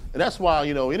and that's why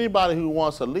anybody who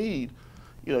wants to lead,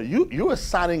 you are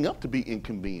signing up to be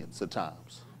inconvenienced at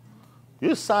times.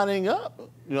 You're signing up,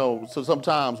 so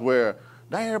sometimes where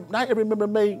not every member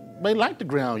may like the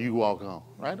ground you walk on,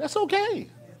 right? That's okay.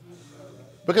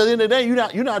 Because at the end of the day,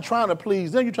 you're not trying to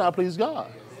please them, you're trying to please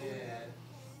God.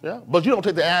 Yeah, but you don't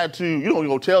take the attitude. You don't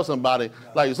go tell somebody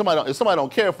like if somebody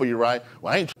don't care for you, right?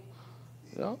 Well, I ain't.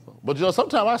 But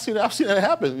sometimes I've seen that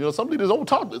happen. Some leaders won't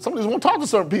talk to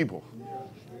certain people.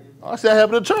 I see that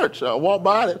happen in church. I walk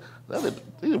by it.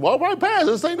 He walked right past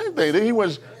and say anything. Then he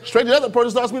went straight to the other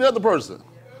person, starts with the other person.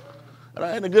 And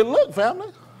that ain't a good look, family.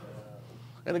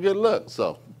 Ain't a good look.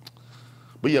 So,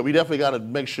 but yeah, we definitely got to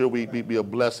make sure we be a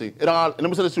blessing. And let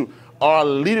me say this too: our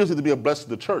leaders need to be a blessing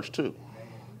to the church too.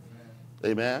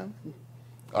 Amen.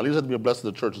 Our leaders have to be a blessing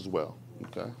to the church as well.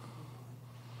 Okay.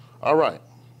 All right.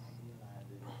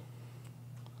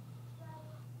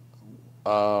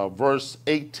 Verse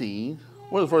 18.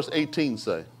 What does verse 18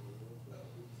 say?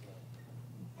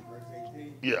 Verse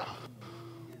 18? Yeah.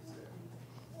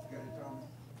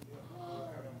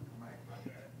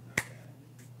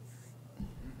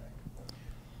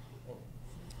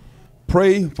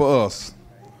 Pray for us,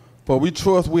 for we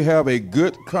trust we have a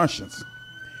good conscience.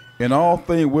 In all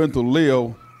things, we're to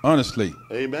live honestly.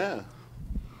 Amen.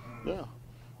 Yeah.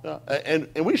 Yeah. And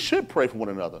we should pray for one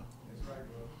another.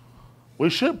 We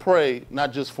should pray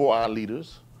not just for our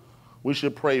leaders. We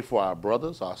should pray for our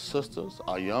brothers, our sisters,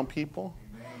 our young people.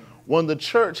 When the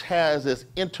church has this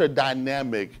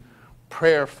interdynamic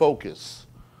prayer focus,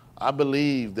 I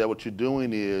believe that what you're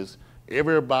doing is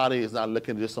everybody is not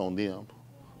looking just on them,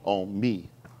 on me.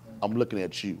 I'm looking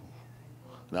at you.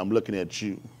 And I'm looking at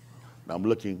you. And I'm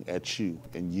looking at you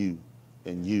and you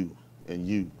and you and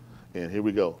you. And here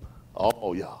we go.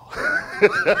 Oh, y'all.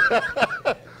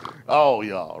 Oh,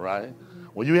 y'all, right?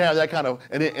 When you have that kind of,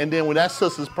 and then when that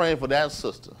sister's praying for that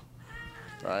sister,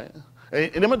 right?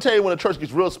 And I'm going to tell you when the church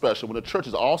gets real special, when the church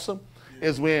is awesome,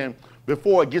 is when,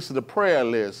 before it gets to the prayer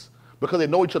list, because they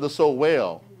know each other so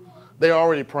well, they're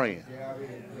already praying.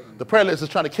 The prayer list is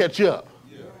trying to catch you up.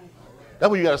 That's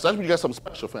when you got. That's when you got something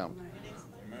special, family.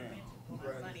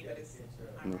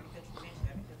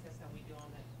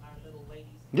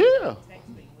 Yeah.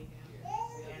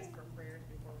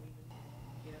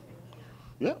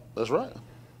 Yeah, that's right.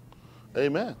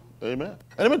 Amen. Amen.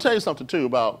 And let me tell you something too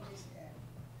about.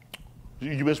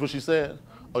 You missed what she said?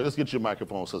 Oh, let's get your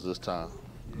microphone since this time.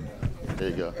 There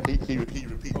you go. Can you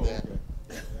repeat that?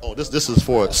 Oh, this is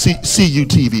for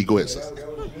CUTV. Go ahead, sister.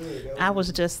 I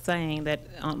was just saying that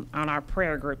on our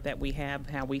prayer group that we have,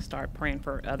 how we start praying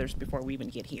for others before we even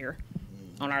get here.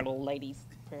 On our little ladies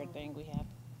prayer thing we have.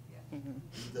 Mm-hmm.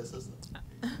 You get that, sister?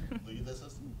 Do you get that,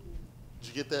 sister? Did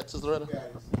you get that, Sister Retta?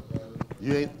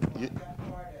 You ain't.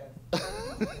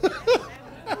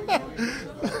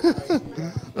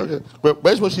 Okay. But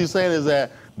basically what she's saying is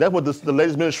that's what the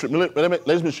ladies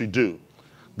ministry do.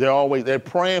 They're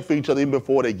praying for each other even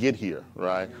before they get here,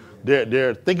 right?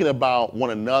 They're thinking about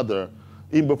one another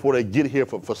even before they get here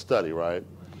for study, right?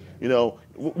 You know,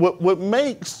 what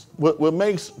makes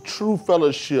true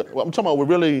fellowship, I'm talking about what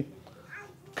really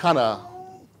kind of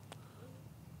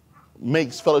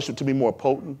makes fellowship to be more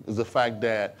potent is the fact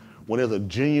that when there's a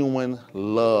genuine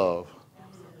love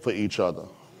for each other,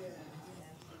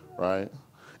 right?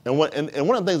 And one of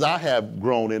the things I have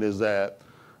grown in is that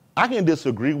I can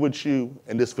disagree with you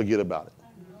and just forget about it.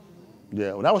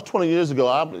 Yeah, when I was 20 years ago,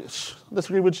 I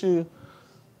disagree with you.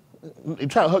 You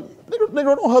try to hug,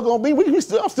 nigga, don't hug on me. I'm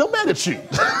still mad at you.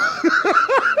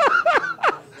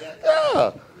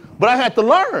 Yeah, but I had to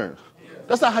learn.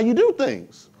 That's not how you do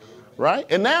things, right?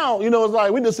 And now, you know, it's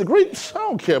like we disagree. I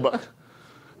don't care about.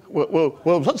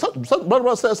 Well, some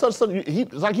brother said such.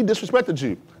 It's like he disrespected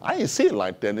you. I didn't see it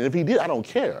like that, and if he did, I don't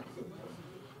care.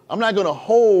 I'm not going to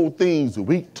hold things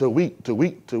week to week to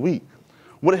week to week.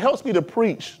 What helps me to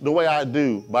preach the way I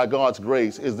do by God's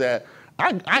grace is that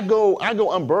I go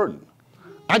unburdened.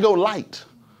 I go light,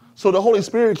 so the Holy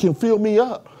Spirit can fill me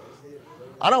up.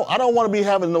 I don't want to be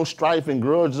having no strife and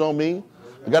grudges on me.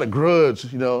 I got a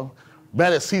grudge, you know.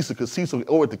 Mad at Cecil because Cecil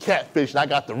over at the catfish and I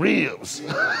got the ribs.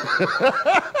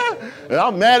 And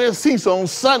I'm mad at Cecil on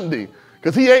Sunday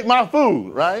because he ate my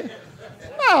food, right?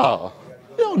 No,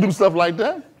 you don't do stuff like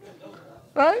that,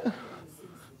 right?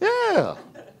 Yeah.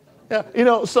 Yeah, you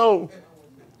know, so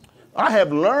I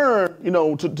have learned, you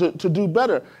know, to do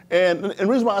better. And the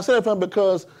reason why I say that, fam,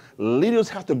 because leaders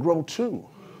have to grow too.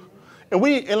 And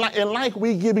like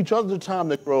we give each other the time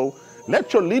to grow,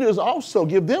 let your leaders also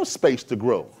give them space to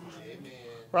grow.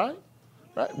 Right?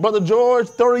 Right? Brother George,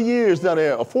 30 years down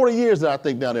there, or 40 years I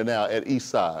think down there now at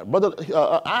Eastside. Brother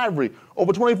Ivory,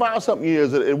 over 25-something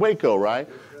years at Waco, right?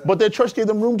 But their church gave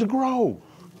them room to grow.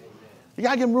 You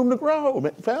gotta give them room to grow,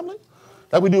 man, family.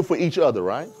 Like we do for each other,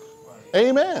 right?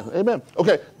 Amen. Amen.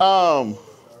 Okay. And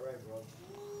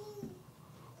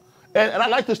I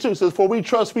like this too. It says, for we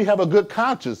trust we have a good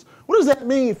conscience. What does that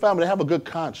mean, family, to have a good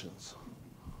conscience?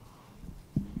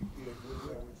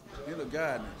 Inner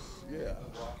guidance, yeah.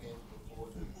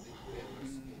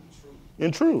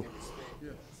 In truth.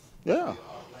 Yeah.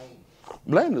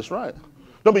 Blameless, right.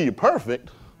 Don't mean you're perfect,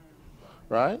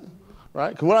 right?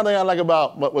 Right? Because one thing I like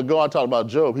about what God talked about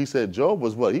Job, he said Job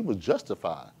was what? He was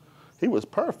justified. He was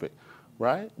perfect,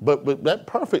 right? But that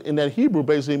perfect in that Hebrew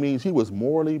basically means he was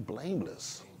morally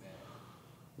blameless.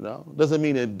 You know? Doesn't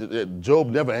mean that Job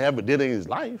never ever did it in his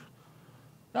life.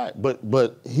 Right?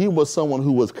 But he was someone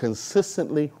who was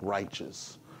consistently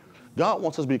righteous. God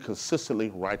wants us to be consistently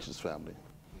righteous, family.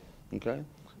 Okay?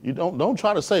 You don't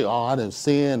try to say, oh, I done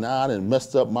sinned, I done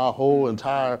messed up my whole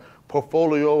entire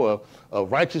portfolio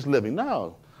of righteous living.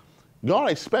 No. God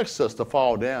expects us to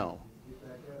fall down.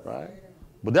 Right?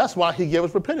 But that's why he gave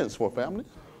us repentance for, family.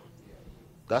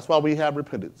 That's why we have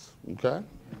repentance. Okay?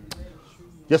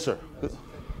 Yes, sir.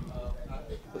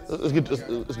 Let's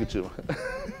get you.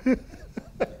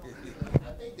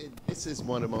 This is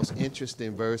one of the most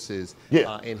interesting verses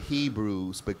in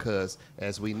Hebrews because,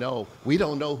 as we know, we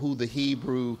don't know who the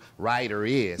Hebrew writer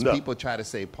is. No. People try to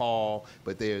say Paul,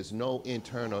 but there's no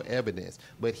internal evidence.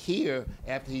 But here,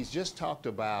 after he's just talked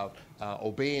about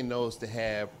obeying those to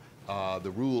have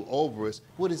the rule over us,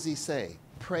 what does he say?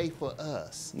 Pray for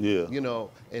us. Yeah. You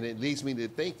know, and it leads me to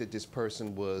think that this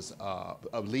person was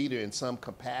a leader in some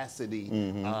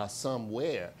capacity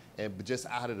somewhere. And just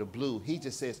out of the blue, he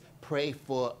just says, pray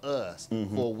for us,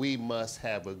 for we must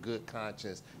have a good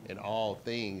conscience in all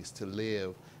things to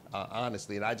live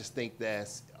honestly. And I just think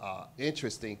that's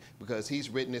interesting because he's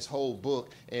written this whole book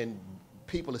and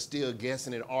people are still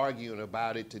guessing and arguing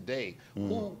about it today.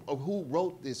 Who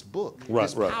wrote this book? Right,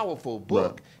 this right. powerful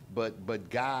book. Right. But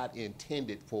God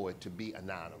intended for it to be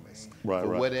anonymous, right, for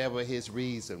right. whatever his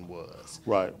reason was.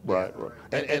 Right, right, right.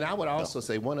 And I would also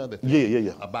say one other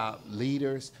thing about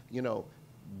leaders. You know,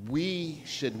 we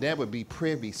should never be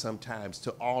privy sometimes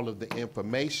to all of the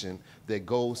information that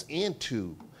goes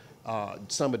into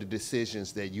some of the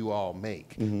decisions that you all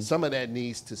make. Some of that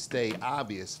needs to stay,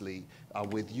 obviously,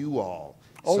 with you all,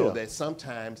 that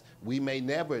sometimes we may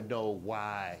never know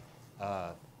why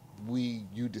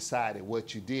you decided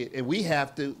what you did, and we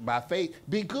have to, by faith,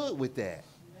 be good with that.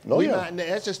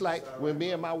 That's just like when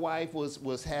me and my wife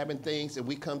was having things, and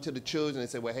we come to the children and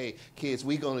say, well, hey, kids,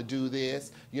 we're going to do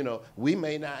this. You know, we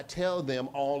may not tell them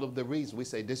all of the reasons. We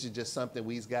say, this is just something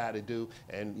we've got to do,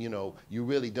 and, you know, you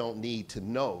really don't need to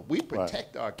know. We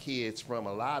protect our kids from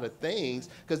a lot of things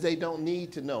because they don't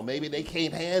need to know. Maybe they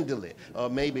can't handle it, or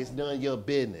maybe it's none of your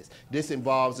business. This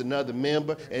involves another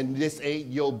member, and this ain't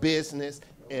your business.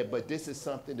 But this is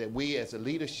something that we as a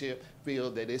leadership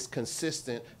feel that is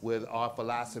consistent with our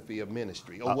philosophy of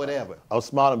ministry or whatever. I was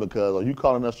smiling because, are you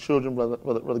calling us children,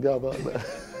 brother Galvin?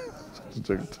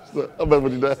 I'm messing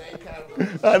with you, Dad.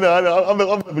 I know. I'm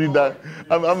messing with you, Dad.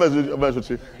 I'm messing with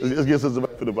you. Let's get Sister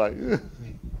back to the bike.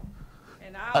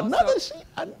 And I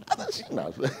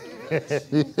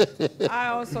I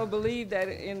also believe that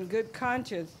in good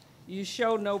conscience, you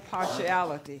show no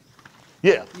partiality.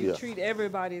 You treat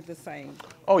everybody the same.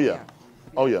 Oh, yeah.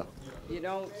 Oh, yeah. You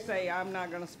don't say, I'm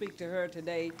not going to speak to her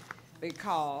today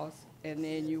because, and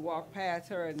then you walk past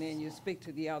her and then you speak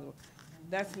to the other one.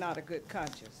 That's not a good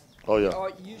conscience. Oh, yeah.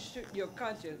 Or your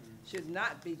conscience should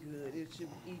not be good. It should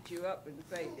eat you up and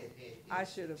say, I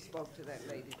should have spoke to that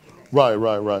lady today.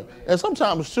 Right. And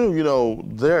sometimes, too, you know,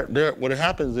 what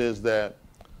happens is that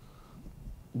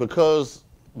because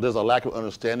there's a lack of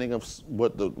understanding of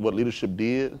what leadership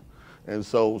did, and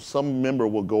so some member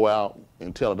will go out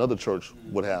and tell another church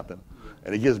what happened,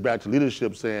 and it gets back to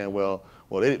leadership saying, well,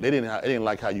 they didn't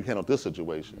like how you handled this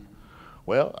situation.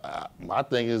 Well, my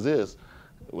thing is this.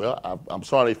 Well, I'm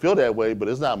sorry they feel that way, but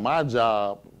it's not my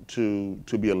job to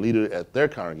be a leader at their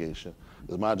congregation.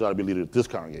 It's my job to be a leader at this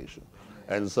congregation.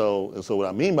 And so what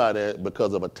I mean by that,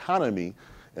 because of autonomy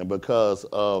and because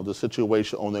of the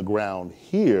situation on the ground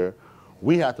here,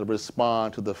 we have to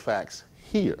respond to the facts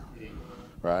here.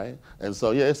 Right? And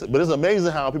so, but it's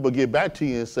amazing how people get back to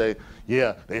you and say,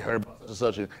 yeah, they heard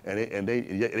such and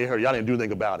they heard y'all didn't do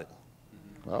anything about it.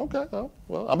 Okay,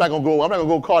 well, I'm not gonna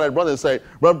go call that brother and say,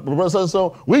 brother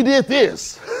so we did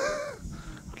this.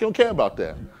 I don't care about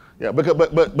that. Yeah, but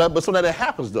so that it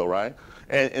happens though, right?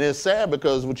 And it's sad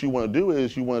because what you want to do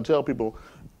is you want to tell people,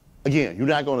 again, you're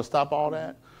not going to stop all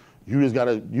that. You just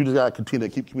gotta continue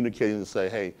to keep communicating and say,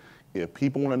 hey, if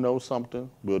people want to know something,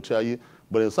 we'll tell you.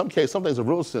 But in some cases, some things are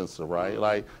real sensitive, right?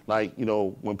 Like you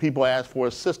know, when people ask for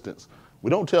assistance, we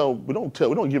don't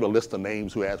give a list of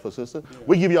names who ask for assistance.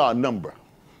 We give y'all a number.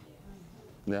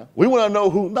 Yeah, we want to know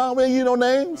who. No, man, you know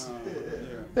names.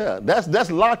 Yeah,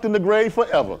 that's locked in the grave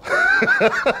forever.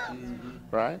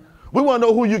 Right? We want to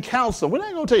know who you counsel. We're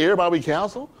not gonna tell you everybody we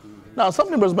counsel. Now, some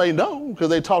members may know because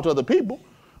they talk to other people,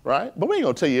 right? But we ain't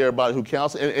gonna tell you everybody who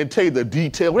counsel and tell you the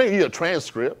detail. We ain't need a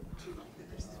transcript.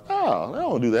 Oh, they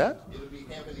don't do that. It'll be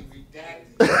heavily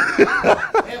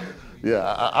redacted. Yeah,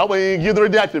 I won't even give the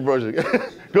redacted version.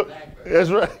 That's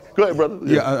right. Go ahead, brother.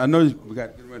 Yeah, I know we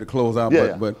got to get ready to close out,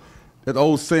 but that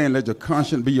old saying, let your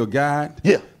conscience be your guide.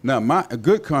 Yeah. Now, a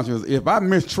good conscience, if I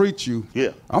mistreat you,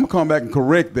 I'm going to come back and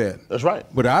correct that. That's right.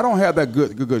 But I don't have that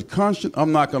good conscience,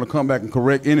 I'm not going to come back and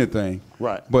correct anything.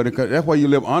 Right. But that's why you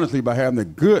live honestly, by having a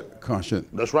good conscience.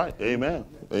 That's right. Amen.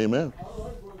 Amen.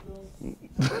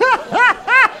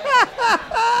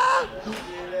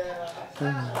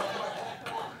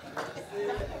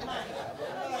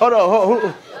 Hold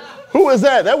on, who is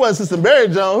that? That wasn't Sister Mary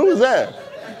Jones. Who was that?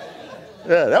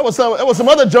 Yeah, that was some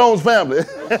other Jones family.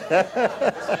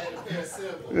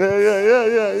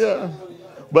 Yeah.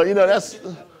 But you know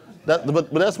but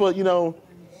that's what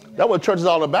that's what church is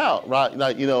all about, right?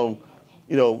 Like one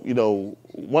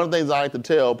of the things I like to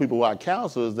tell people who I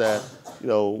counsel is that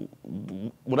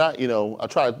when I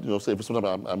try to say, for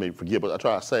sometimes I may forget, but I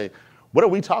try to say,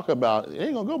 whatever we talk about, it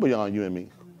ain't gonna go beyond you and me.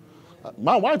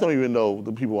 My wife don't even know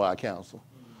the people I counsel,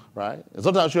 right? And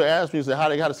sometimes she'll ask me, say, how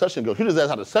the session go? She just asks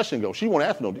how the session goes. She won't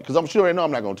ask me, because I'm sure I'm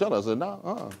not gonna tell her. I said, no,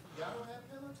 Y'all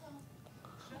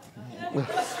don't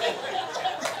have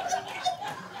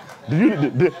Do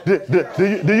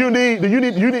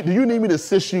you need me to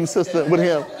assist you, sister, with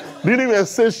him? Do you need me to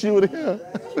assist you with him?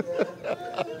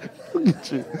 Look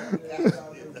at you.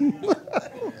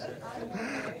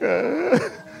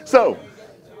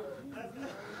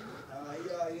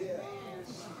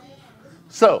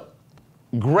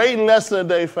 Great lesson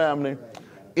today, family.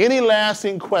 Any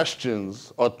lasting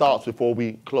questions or thoughts before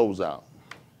we close out?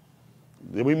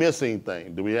 Did we miss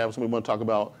anything? Do we have something we want to talk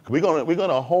about? We're gonna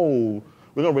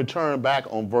return back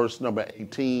on verse number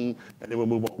 18, and then we'll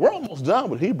move on. We're almost done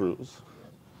with Hebrews.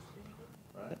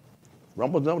 Right? We're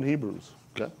almost done with Hebrews.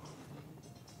 Okay.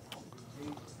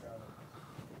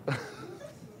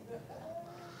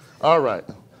 All right.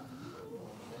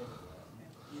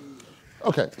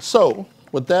 Okay, so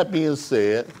with that being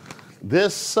said,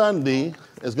 this Sunday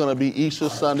is going to be Easter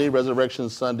Sunday, Resurrection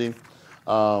Sunday.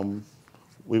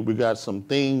 We got some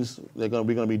things we're going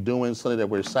to be doing Sunday that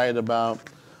we're excited about.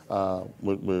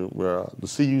 We're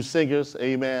the CU Singers,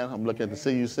 amen. I'm looking at the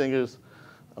CU Singers.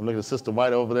 I'm looking at Sister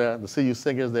White over there. The CU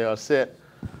Singers, they are set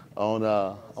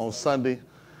on Sunday.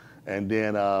 And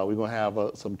then we're going to have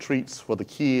some treats for the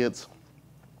kids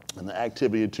and the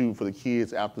activity too for the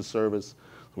kids after service.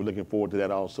 We're looking forward to that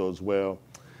also as well.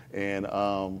 And,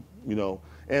 you know,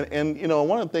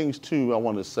 one of the things too I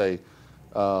want to say,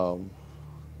 that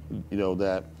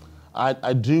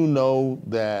I do know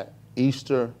that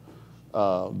Easter,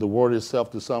 the word itself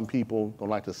to some people don't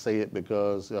like to say it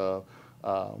because there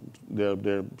are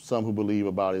some who believe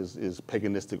about is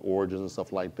paganistic origins and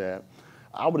stuff like that.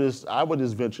 I would just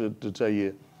venture to tell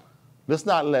you, let's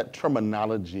not let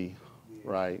terminology,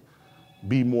 right,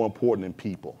 be more important than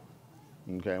people.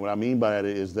 Okay, what I mean by that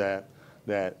is that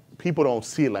people don't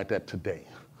see it like that today,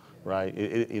 right?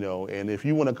 And if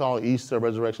you want to call Easter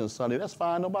Resurrection Sunday, that's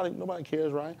fine. Nobody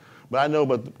cares, right? But I know.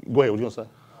 But go ahead. What you gonna say?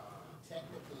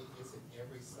 Technically, is it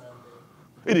every Sunday?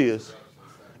 It is.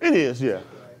 It is. Yeah.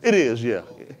 It is. Yeah.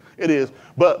 It is.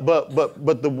 But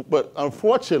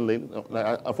unfortunately,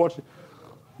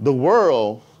 the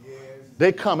world,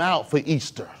 they come out for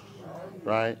Easter,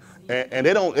 right? And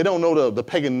they don't know the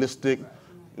paganistic,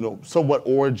 somewhat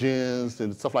origins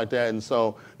and stuff like that. And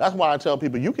so that's why I tell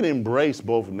people you can embrace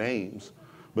both names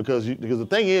because the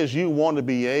thing is you want to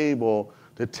be able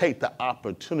to take the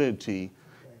opportunity.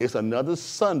 It's another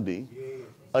Sunday,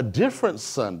 a different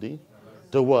Sunday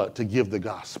to what? To give the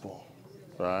gospel,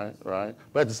 right?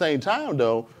 But at the same time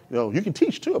though, you can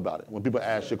teach too about it when people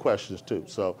ask you questions too.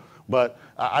 So, but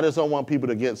I just don't want people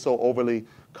to get so overly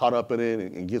caught up in it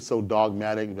and get so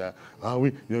dogmatic that,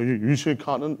 you should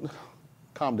calm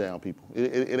down, people.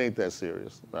 It ain't that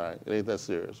serious, right? It ain't that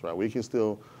serious, right? We can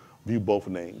still view both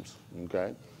names,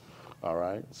 okay? All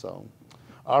right, so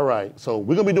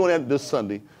we're gonna be doing that this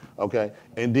Sunday, okay?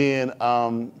 And then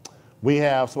we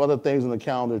have some other things on the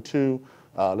calendar too.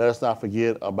 Let us not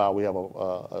forget about we have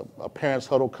a parents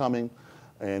huddle coming,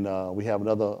 and we have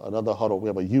another huddle. We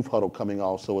have a youth huddle coming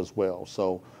also as well.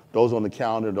 So those on the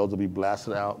calendar, those will be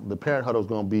blasted out. The parent huddle is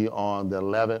gonna be on the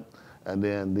 11th. And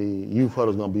then the youth huddle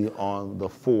is going to be on the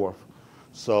 4th.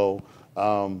 So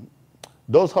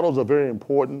those huddles are very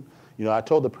important. I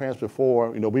told the parents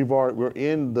before, we're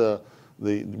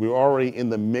already in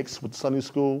the mix with Sunday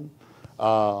school.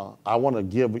 I want to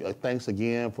give a thanks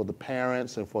again for the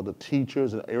parents and for the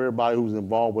teachers and everybody who's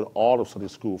involved with all of Sunday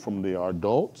school, from the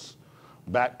adults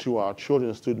back to our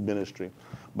children's student ministry.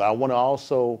 But I want to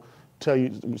also tell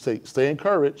you, stay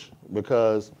encouraged,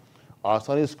 because our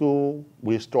Sunday school,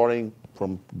 we're starting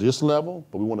from this level,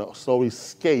 but we want to slowly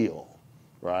scale,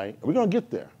 right? We're going to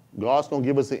get there. God's going to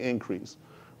give us the increase,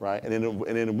 right? And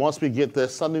then once we get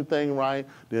that Sunday thing right,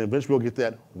 then eventually we'll get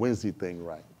that Wednesday thing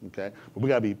right, okay? But we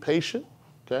got to be patient,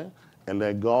 okay? And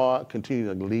let God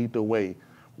continue to lead the way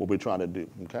what we're trying to do,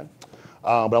 okay?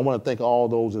 But I want to thank all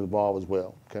those involved as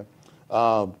well, okay?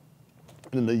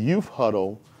 In the youth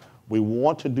huddle, we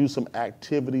want to do some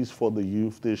activities for the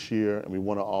youth this year, and we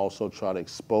want to also try to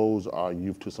expose our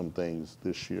youth to some things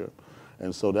this year.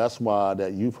 And so that's why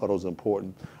that youth huddle is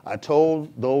important. I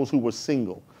told those who were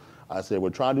single, I said, we're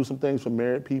trying to do some things for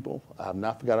married people. I have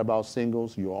not forgot about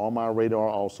singles. You're on my radar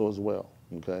also as well,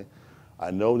 okay?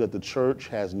 I know that the church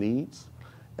has needs,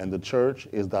 and the church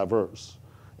is diverse.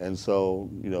 And so,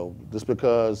 just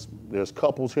because there's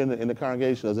couples here in the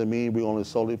congregation doesn't mean we only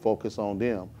solely focus on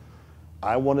them.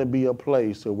 I want to be a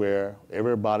place where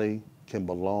everybody can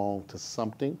belong to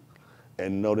something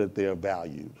and know that they're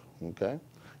valued, okay?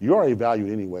 You're already valued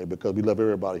anyway because we love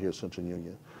everybody here at Central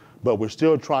Union. But we're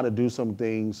still trying to do some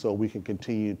things so we can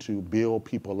continue to build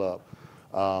people up.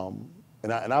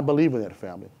 And I believe in that,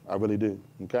 family. I really do,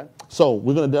 okay? So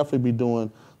we're going to definitely be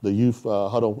doing the youth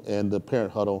huddle and the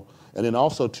parent huddle. And then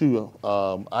also, too,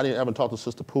 I haven't talked to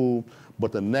Sister Poole,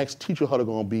 but the next teacher huddle is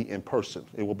going to be in person.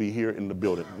 It will be here in the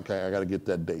building, okay? I got to get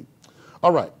that date.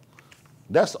 All right.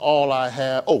 That's all I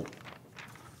have. Oh,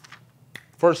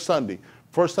 First Sunday.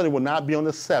 First Sunday will not be on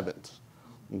the 7th,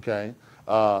 okay?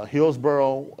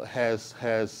 Hillsborough has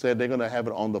said they're going to have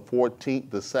it on the 14th,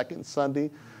 the second Sunday,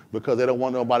 because they don't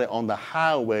want nobody on the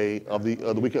highway of the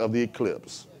weekend of the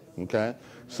eclipse. Okay,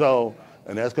 so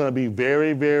and that's going to be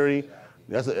very, very.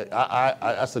 That's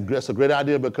a great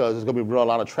idea because there's going to be a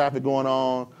lot of traffic going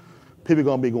on. People are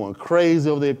going to be going crazy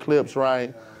over the eclipse,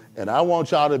 right? And I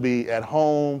want y'all to be at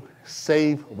home,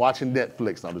 safe, watching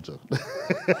Netflix. I'm just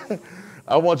joking.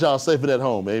 I want y'all safe at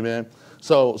home, amen.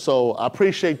 So I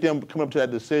appreciate them coming up to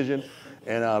that decision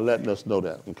and letting us know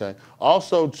that, okay?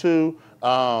 Also, too,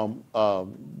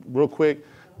 real quick,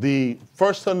 the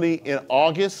first Sunday in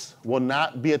August will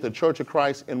not be at the Church of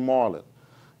Christ in Marlin.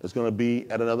 It's going to be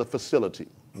at another facility,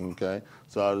 okay?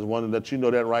 So I just wanted to let you know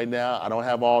that right now. I don't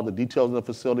have all the details of the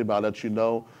facility, but I'll let you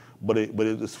know. But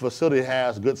this facility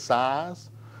has good size,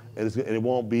 and it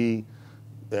won't be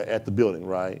at the building,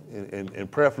 right? And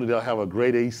prayerfully, they'll have a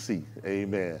great AC.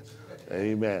 Amen.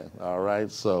 Amen. All right.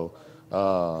 So,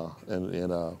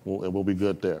 we'll be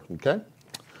good there. Okay.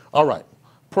 All right.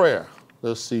 Prayer.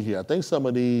 Let's see here. I think some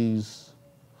of these.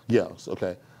 Yes.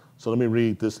 Okay. So let me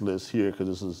read this list here because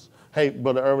this is. Hey,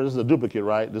 Brother Irvin, this is a duplicate,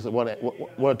 right? This is one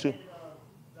or two.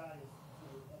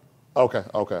 Okay.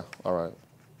 Okay. All right.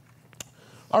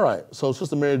 All right. So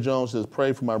Sister Mary Jones says,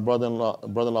 pray for my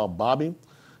brother-in-law Bobby.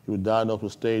 He was diagnosed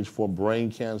with stage 4 brain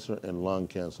cancer and lung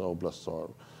cancer. Oh, bless his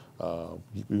heart.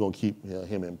 We're going to keep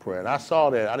him in prayer. And I saw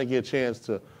that. I didn't get a chance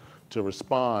to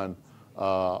respond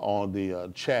on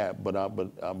the chat,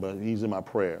 but he's in my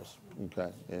prayers.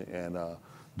 Okay, and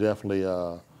definitely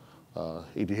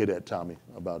hate to hear that, Tommy,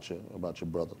 about your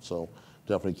brother. So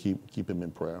definitely keep him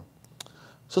in prayer.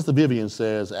 Sister Vivian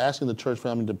says, asking the church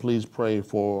family to please pray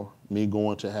for me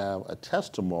going to have a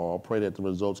test tomorrow. Pray that the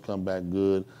results come back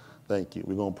good. Thank you.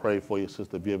 We're going to pray for you,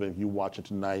 Sister Vivian. If you watch it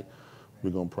tonight, we're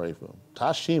going to pray for him.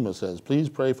 Tashima says, please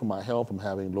pray for my health. I'm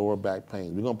having lower back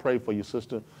pain. We're going to pray for you,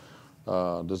 sister.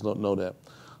 Just don't know that.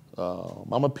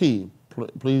 Mama P,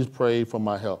 please pray for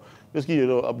my health. Just give you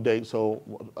a little update. So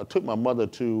I took my mother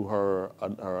to her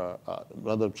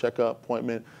another checkup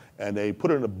appointment, and they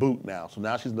put her in a boot now. So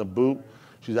now she's in the boot.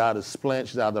 She's out of the splint.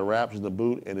 She's out of the wrap. She's in the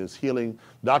boot, and it's healing.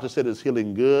 Doctor said it's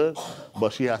healing good,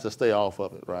 but she has to stay off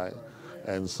of it, right?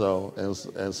 And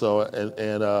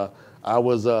I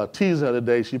was teasing her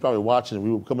today. She probably watching.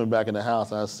 We were coming back in the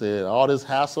house. I said, all this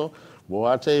hassle, boy,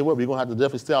 I tell you what, we're going to have to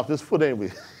definitely stay off this foot, ain't we?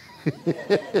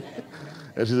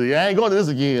 And she said, yeah, I ain't going to this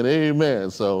again. Amen.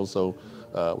 So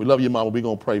we love you, Mama. We're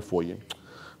going to pray for you.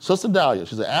 Sister Dahlia,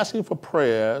 she's asking for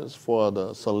prayers for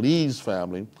the Solis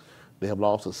family. They have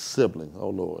lost a sibling. Oh,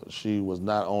 Lord. She was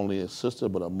not only a sister,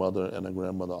 but a mother and a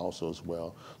grandmother also as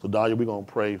well. So, Dahlia, we're going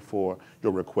to pray for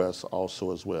your requests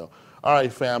also as well. All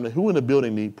right, family, who in the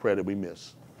building need prayer that we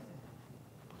miss?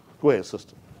 Go ahead,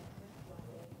 sister.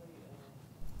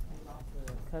 We lost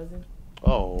a cousin.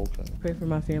 Oh, okay. Pray for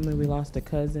my family. We lost a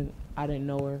cousin. I didn't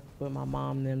know her, but my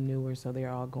mom and them knew her, so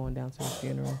they're all going down to the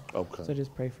funeral. Okay. So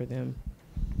just pray for them.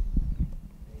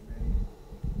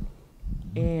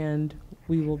 And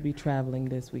we will be traveling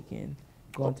this weekend,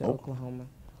 going to Oklahoma.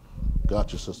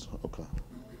 Gotcha, sister. Okay.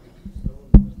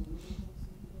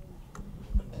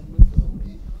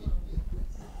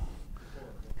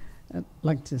 I'd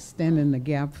like to stand in the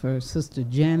gap for Sister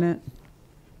Janet,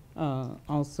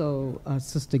 also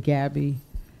Sister Gabby,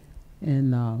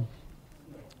 and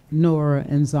Nora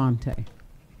and Zante.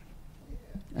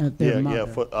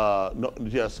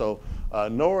 So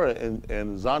Nora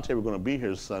and Zante were going to be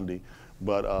here Sunday,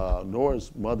 but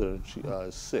Nora's mother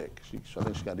is sick. I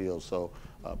think she got ill. So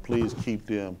please keep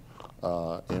them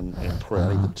in prayer.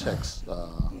 I need to text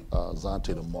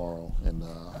Zante tomorrow and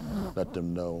let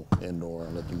them know, and Nora,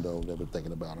 and let them know that we're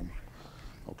thinking about them.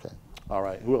 Okay. All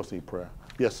right. Who else need prayer?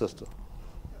 Yes, sister.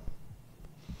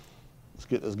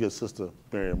 Let's get Sister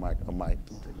Mary a mic.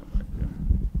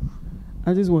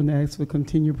 I just want to ask for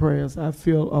continued prayers. I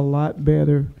feel a lot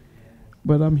better,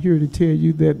 but I'm here to tell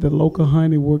you that the local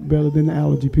honey worked better than the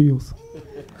allergy pills.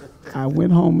 I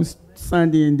went home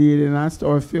Sunday and did it, and I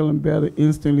started feeling better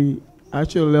instantly. I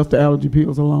should have left the allergy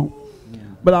pills alone. Yeah.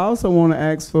 But I also want to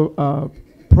ask for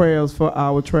prayers for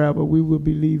our travel. We will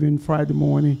be leaving Friday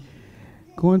morning,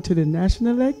 going to the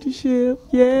national lectureship.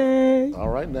 Yay! All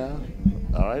right now.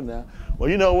 Well,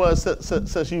 you know what?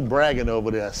 Since you bragging over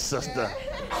there, sister,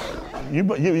 you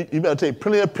better take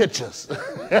plenty of pictures.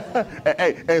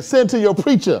 and send to your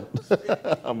preacher.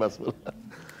 I'm messing with her.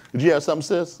 Did you have something,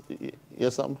 sis? You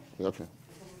have something? Okay.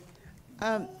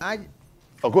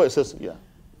 Oh, go ahead, sister. Yeah.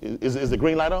 Is the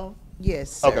green light on? Yes,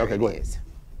 sir, Okay, go ahead.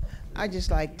 I just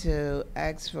like to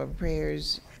ask for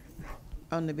prayers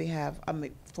on the behalf,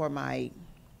 for my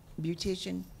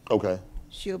beautician. Okay.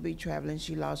 She'll be traveling.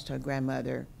 She lost her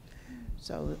grandmother.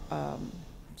 So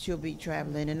she'll be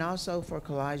traveling. And also for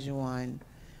Kalajuan,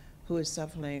 who is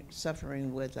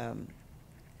suffering with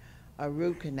a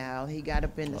root canal. He got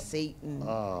up in the seat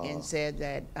and said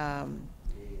that,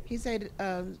 he said,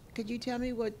 could you tell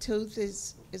me what tooth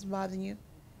is bothering you?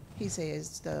 He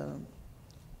says the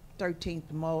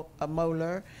 13th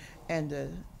molar and the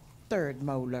 3rd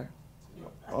molar.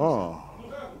 Oh.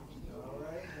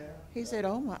 He said,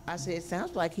 oh my, I said, it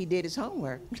sounds like he did his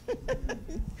homework.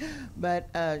 But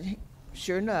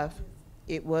sure enough,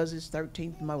 it was his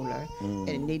 13th molar and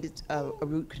it needed a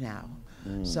root canal.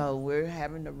 So we're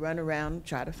having to run around and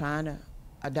try to find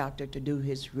a doctor to do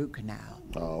his root canal.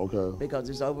 Oh, okay. Because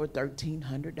it's over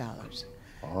 $1,300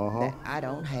 that I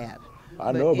don't have.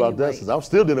 I know about that since I'm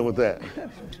still dealing with that.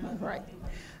 Right.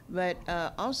 But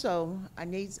also, I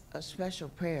need a special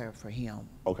prayer for him.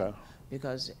 Okay.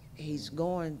 Because he's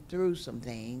going through some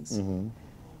things,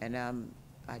 and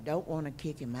I don't want to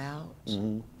kick him out,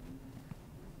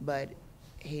 but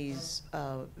he's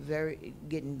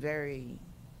getting very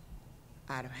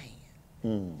out of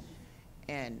hand,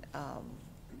 and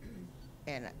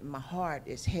my heart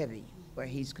is heavy where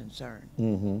he's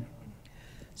concerned.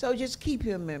 So just keep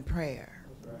him in prayer.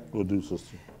 Will do,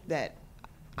 sister. That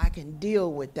I can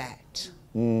deal with that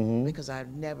because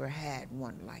I've never had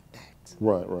one like that.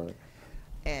 Right, right.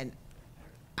 And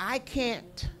I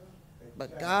can't,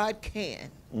 but God can,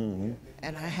 and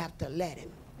I have to let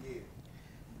him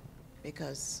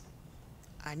because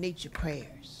I need your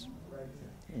prayers,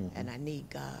 and I need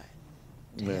God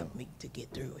to help me to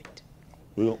get through it.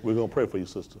 We're gonna pray for you,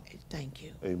 sister. Thank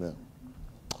you. Amen.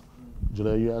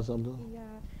 Janelle, you have something? Yeah.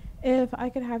 If I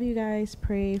could have you guys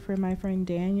pray for my friend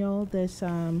Daniel. This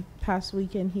past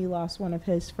weekend, he lost one of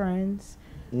his friends.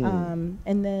 And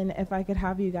then if I could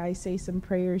have you guys say some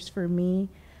prayers for me.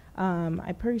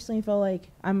 I personally feel like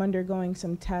I'm undergoing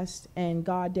some tests, and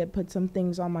God did put some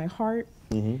things on my heart,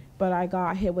 but I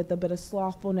got hit with a bit of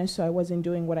slothfulness, so I wasn't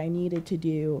doing what I needed to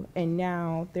do. And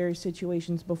now there are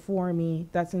situations before me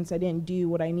that, since I didn't do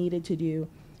what I needed to do,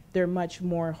 they're much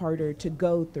more harder to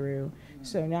go through.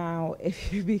 So now,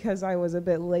 because I was a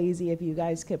bit lazy, if you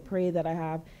guys could pray that I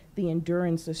have the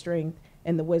endurance, the strength,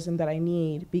 and the wisdom that I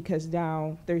need, because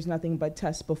now there's nothing but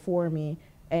tests before me,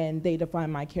 and they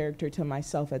define my character to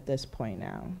myself at this point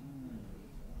now.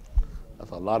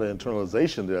 That's a lot of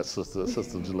internalization there, Sister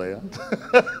Jalea.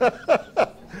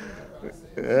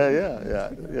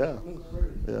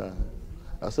 Yeah.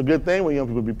 That's a good thing when young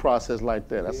people be processed like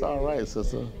that. That's all right,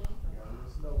 sister.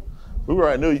 We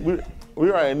already knew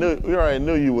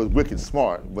you was wicked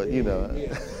smart, but you know.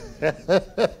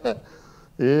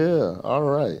 Yeah, all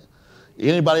right.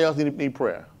 Anybody else need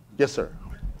prayer? Yes, sir.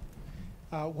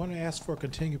 I want to ask for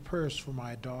continued prayers for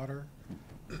my daughter.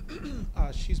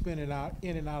 She's been in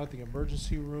and out of the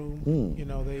emergency room. You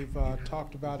know, they've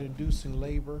talked about inducing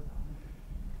labor.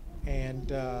 And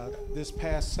this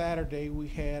past Saturday, we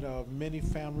had a mini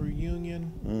family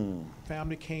reunion.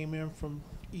 Family came in from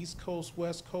East Coast,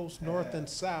 West Coast, North and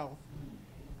South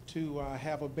to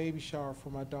have a baby shower for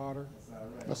my daughter.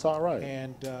 That's all right.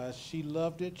 And she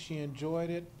loved it. She enjoyed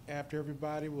it. After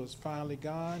everybody was finally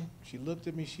gone, she looked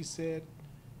at me, she said,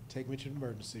 "Take me to the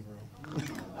emergency room."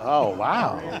 Oh,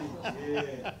 wow.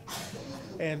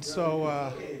 And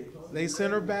so they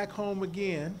sent her back home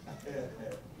again.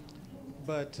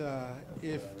 But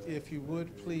if you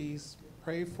would please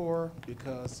pray for her,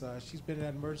 because she's been in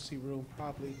that emergency room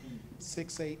probably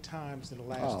 6-8 times in the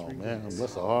last 3 weeks. Oh man,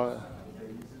 bless her heart.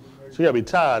 She gotta be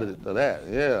tired of that.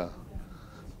 Yeah.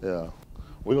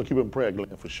 We're gonna keep it in prayer,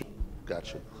 Glenn, for sure.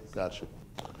 Gotcha.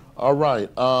 All right.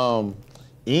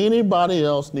 Anybody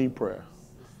else need prayer?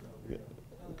 Yeah.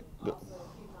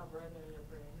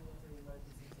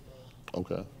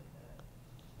 Okay.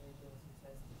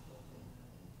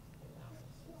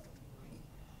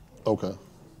 Go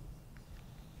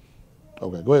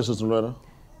ahead, Sister Loretta.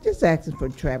 Just asking for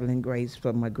traveling grace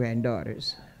for my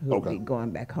granddaughters who will be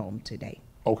going back home today.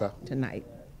 Tonight.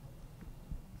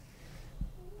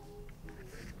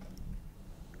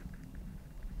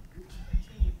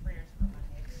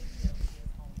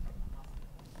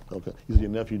 Okay. You said your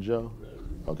nephew Joe?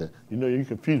 Okay. You know, you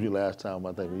confused me last time,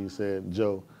 I think, when you said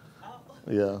Joe.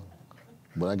 Yeah.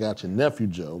 But I got your nephew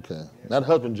Joe, okay. Not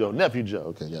husband Joe, nephew Joe.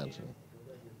 Okay, got you.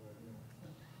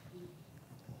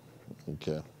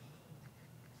 Okay.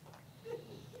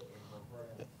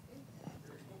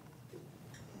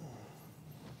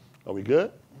 Are we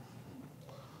good?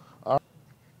 All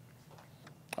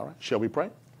right. Shall we pray?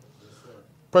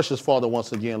 Precious Father,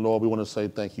 once again, Lord, we want to say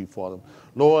thank you, Father.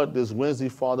 Lord, this Wednesday,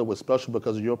 Father, was special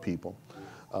because of your people.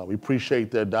 We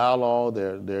appreciate their dialogue,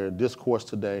 their discourse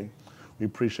today. We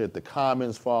appreciate the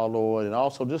comments, Father, Lord, and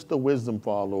also just the wisdom,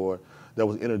 Father, Lord, that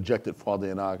was interjected,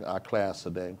 Father, in our class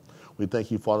today. We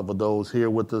thank you, Father, for those here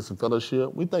with us in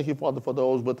fellowship. We thank you, Father, for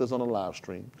those with us on the live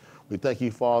stream. We thank you,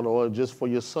 Father, Lord, just for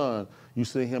your Son. You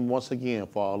sent him once again,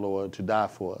 Father, Lord, to die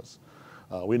for us.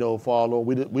 We know, Father,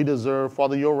 Lord, we deserve,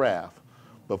 Father, your wrath.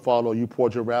 But, Father, Lord, you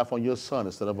poured your wrath on your Son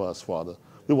instead of us, Father.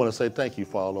 We want to say thank you,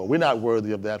 Father, Lord. We're not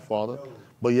worthy of that, Father.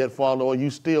 But yet, Father, Lord, you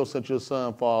still sent your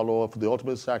Son, Father, Lord, for the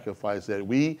ultimate sacrifice that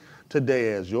we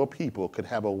today as your people could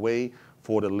have a way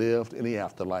for to live in the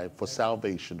afterlife for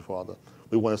salvation, Father.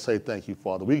 We want to say thank you,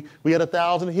 Father. We had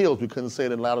 1,000 hills. We couldn't say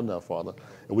it loud enough, Father.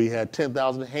 And we had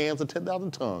 10,000 hands and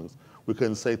 10,000 tongues. We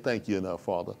couldn't say thank you enough,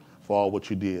 Father, for all what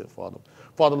you did, Father.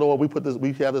 Father, Lord,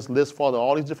 we have this list, Father,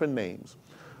 all these different names.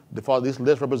 Father, these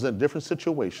lists represent different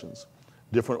situations,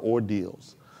 different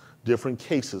ordeals, different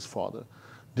cases, Father,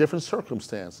 different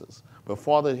circumstances. But,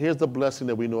 Father, here's the blessing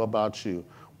that we know about you.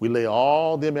 We lay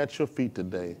all them at your feet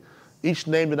today. Each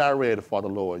name that I read, Father,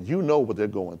 Lord, you know what they're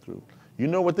going through. You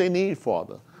know what they need,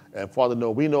 Father. And, Father,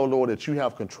 we know, Lord, that you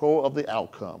have control of the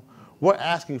outcome. We're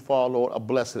asking, Father, Lord, a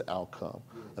blessed outcome.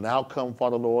 An outcome,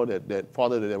 Father, Lord, that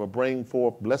will bring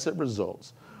forth blessed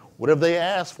results. Whatever they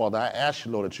ask, Father, I ask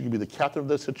you, Lord, that you can be the captain of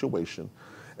their situation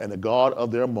and the God of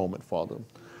their moment, Father.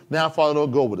 Now, Father,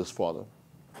 Lord, go with us, Father.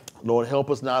 Lord, help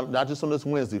us not just on this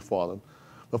Wednesday, Father,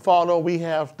 but, Father, Lord, we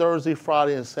have Thursday,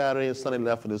 Friday, and Saturday and Sunday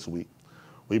left for this week.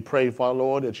 We pray, Father,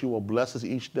 Lord, that you will bless us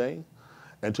each day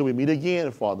until we meet again,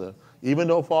 Father. Even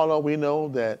though, Father, Lord, we know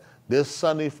that this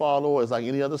Sunday, Father, Lord, is like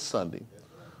any other Sunday.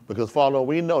 Because, Father, Lord,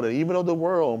 we know that even though the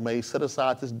world may set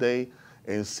aside this day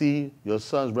and see your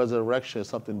Son's resurrection as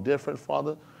something different,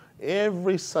 Father,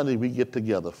 every Sunday we get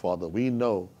together, Father, we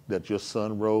know that your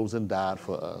Son rose and died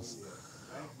for us.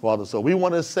 Father, so we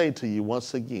want to say to you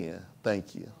once again,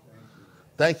 thank you.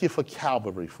 Thank you for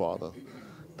Calvary, Father.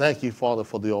 Thank you, Father,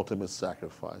 for the ultimate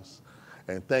sacrifice.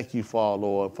 And thank you, Father,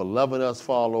 Lord, for loving us,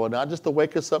 Father, Lord, not just to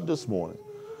wake us up this morning,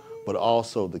 but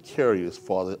also to carry us,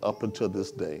 Father, up until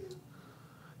this day.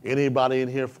 Anybody in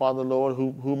here, Father, Lord,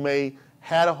 who may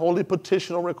had a holy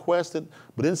petition or request,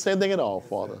 but didn't say anything at all,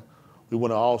 Father, we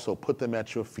want to also put them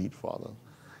at your feet, Father.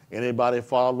 Anybody,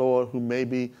 Father, Lord, who may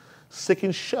be sick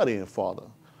and shut in, Father.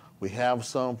 We have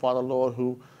some, Father, Lord,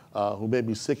 who may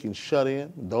be sick and shut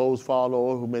in. Those, Father,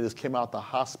 Lord, who may just came out the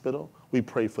hospital, we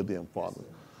pray for them, Father.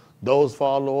 Those,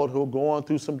 Father, Lord, who are going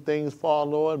through some things, Father,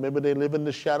 Lord, maybe they live in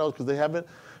the shadows because they haven't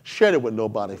shared it with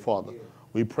nobody, Father.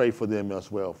 We pray for them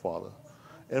as well, Father.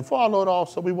 And, Father, Lord,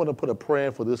 also, we want to put a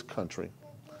prayer for this country.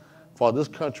 Father, this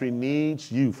country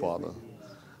needs you, Father.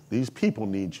 These people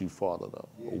need you, Father, though.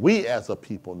 We as a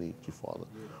people need you, Father.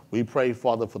 We pray,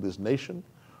 Father, for this nation.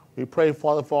 We pray,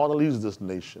 Father, for all the leaders of this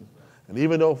nation. And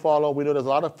even though, Father, we know there's a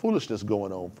lot of foolishness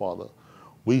going on, Father,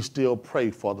 we still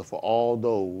pray, Father, for all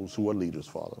those who are leaders,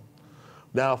 Father.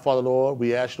 Now, Father, Lord,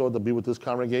 we ask, Lord, to be with this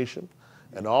congregation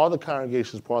and all the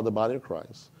congregations part of the body of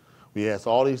Christ. We ask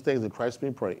all these things in Christ's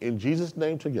name, pray. In Jesus'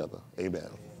 name together, amen.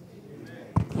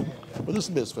 Well, this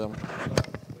is family.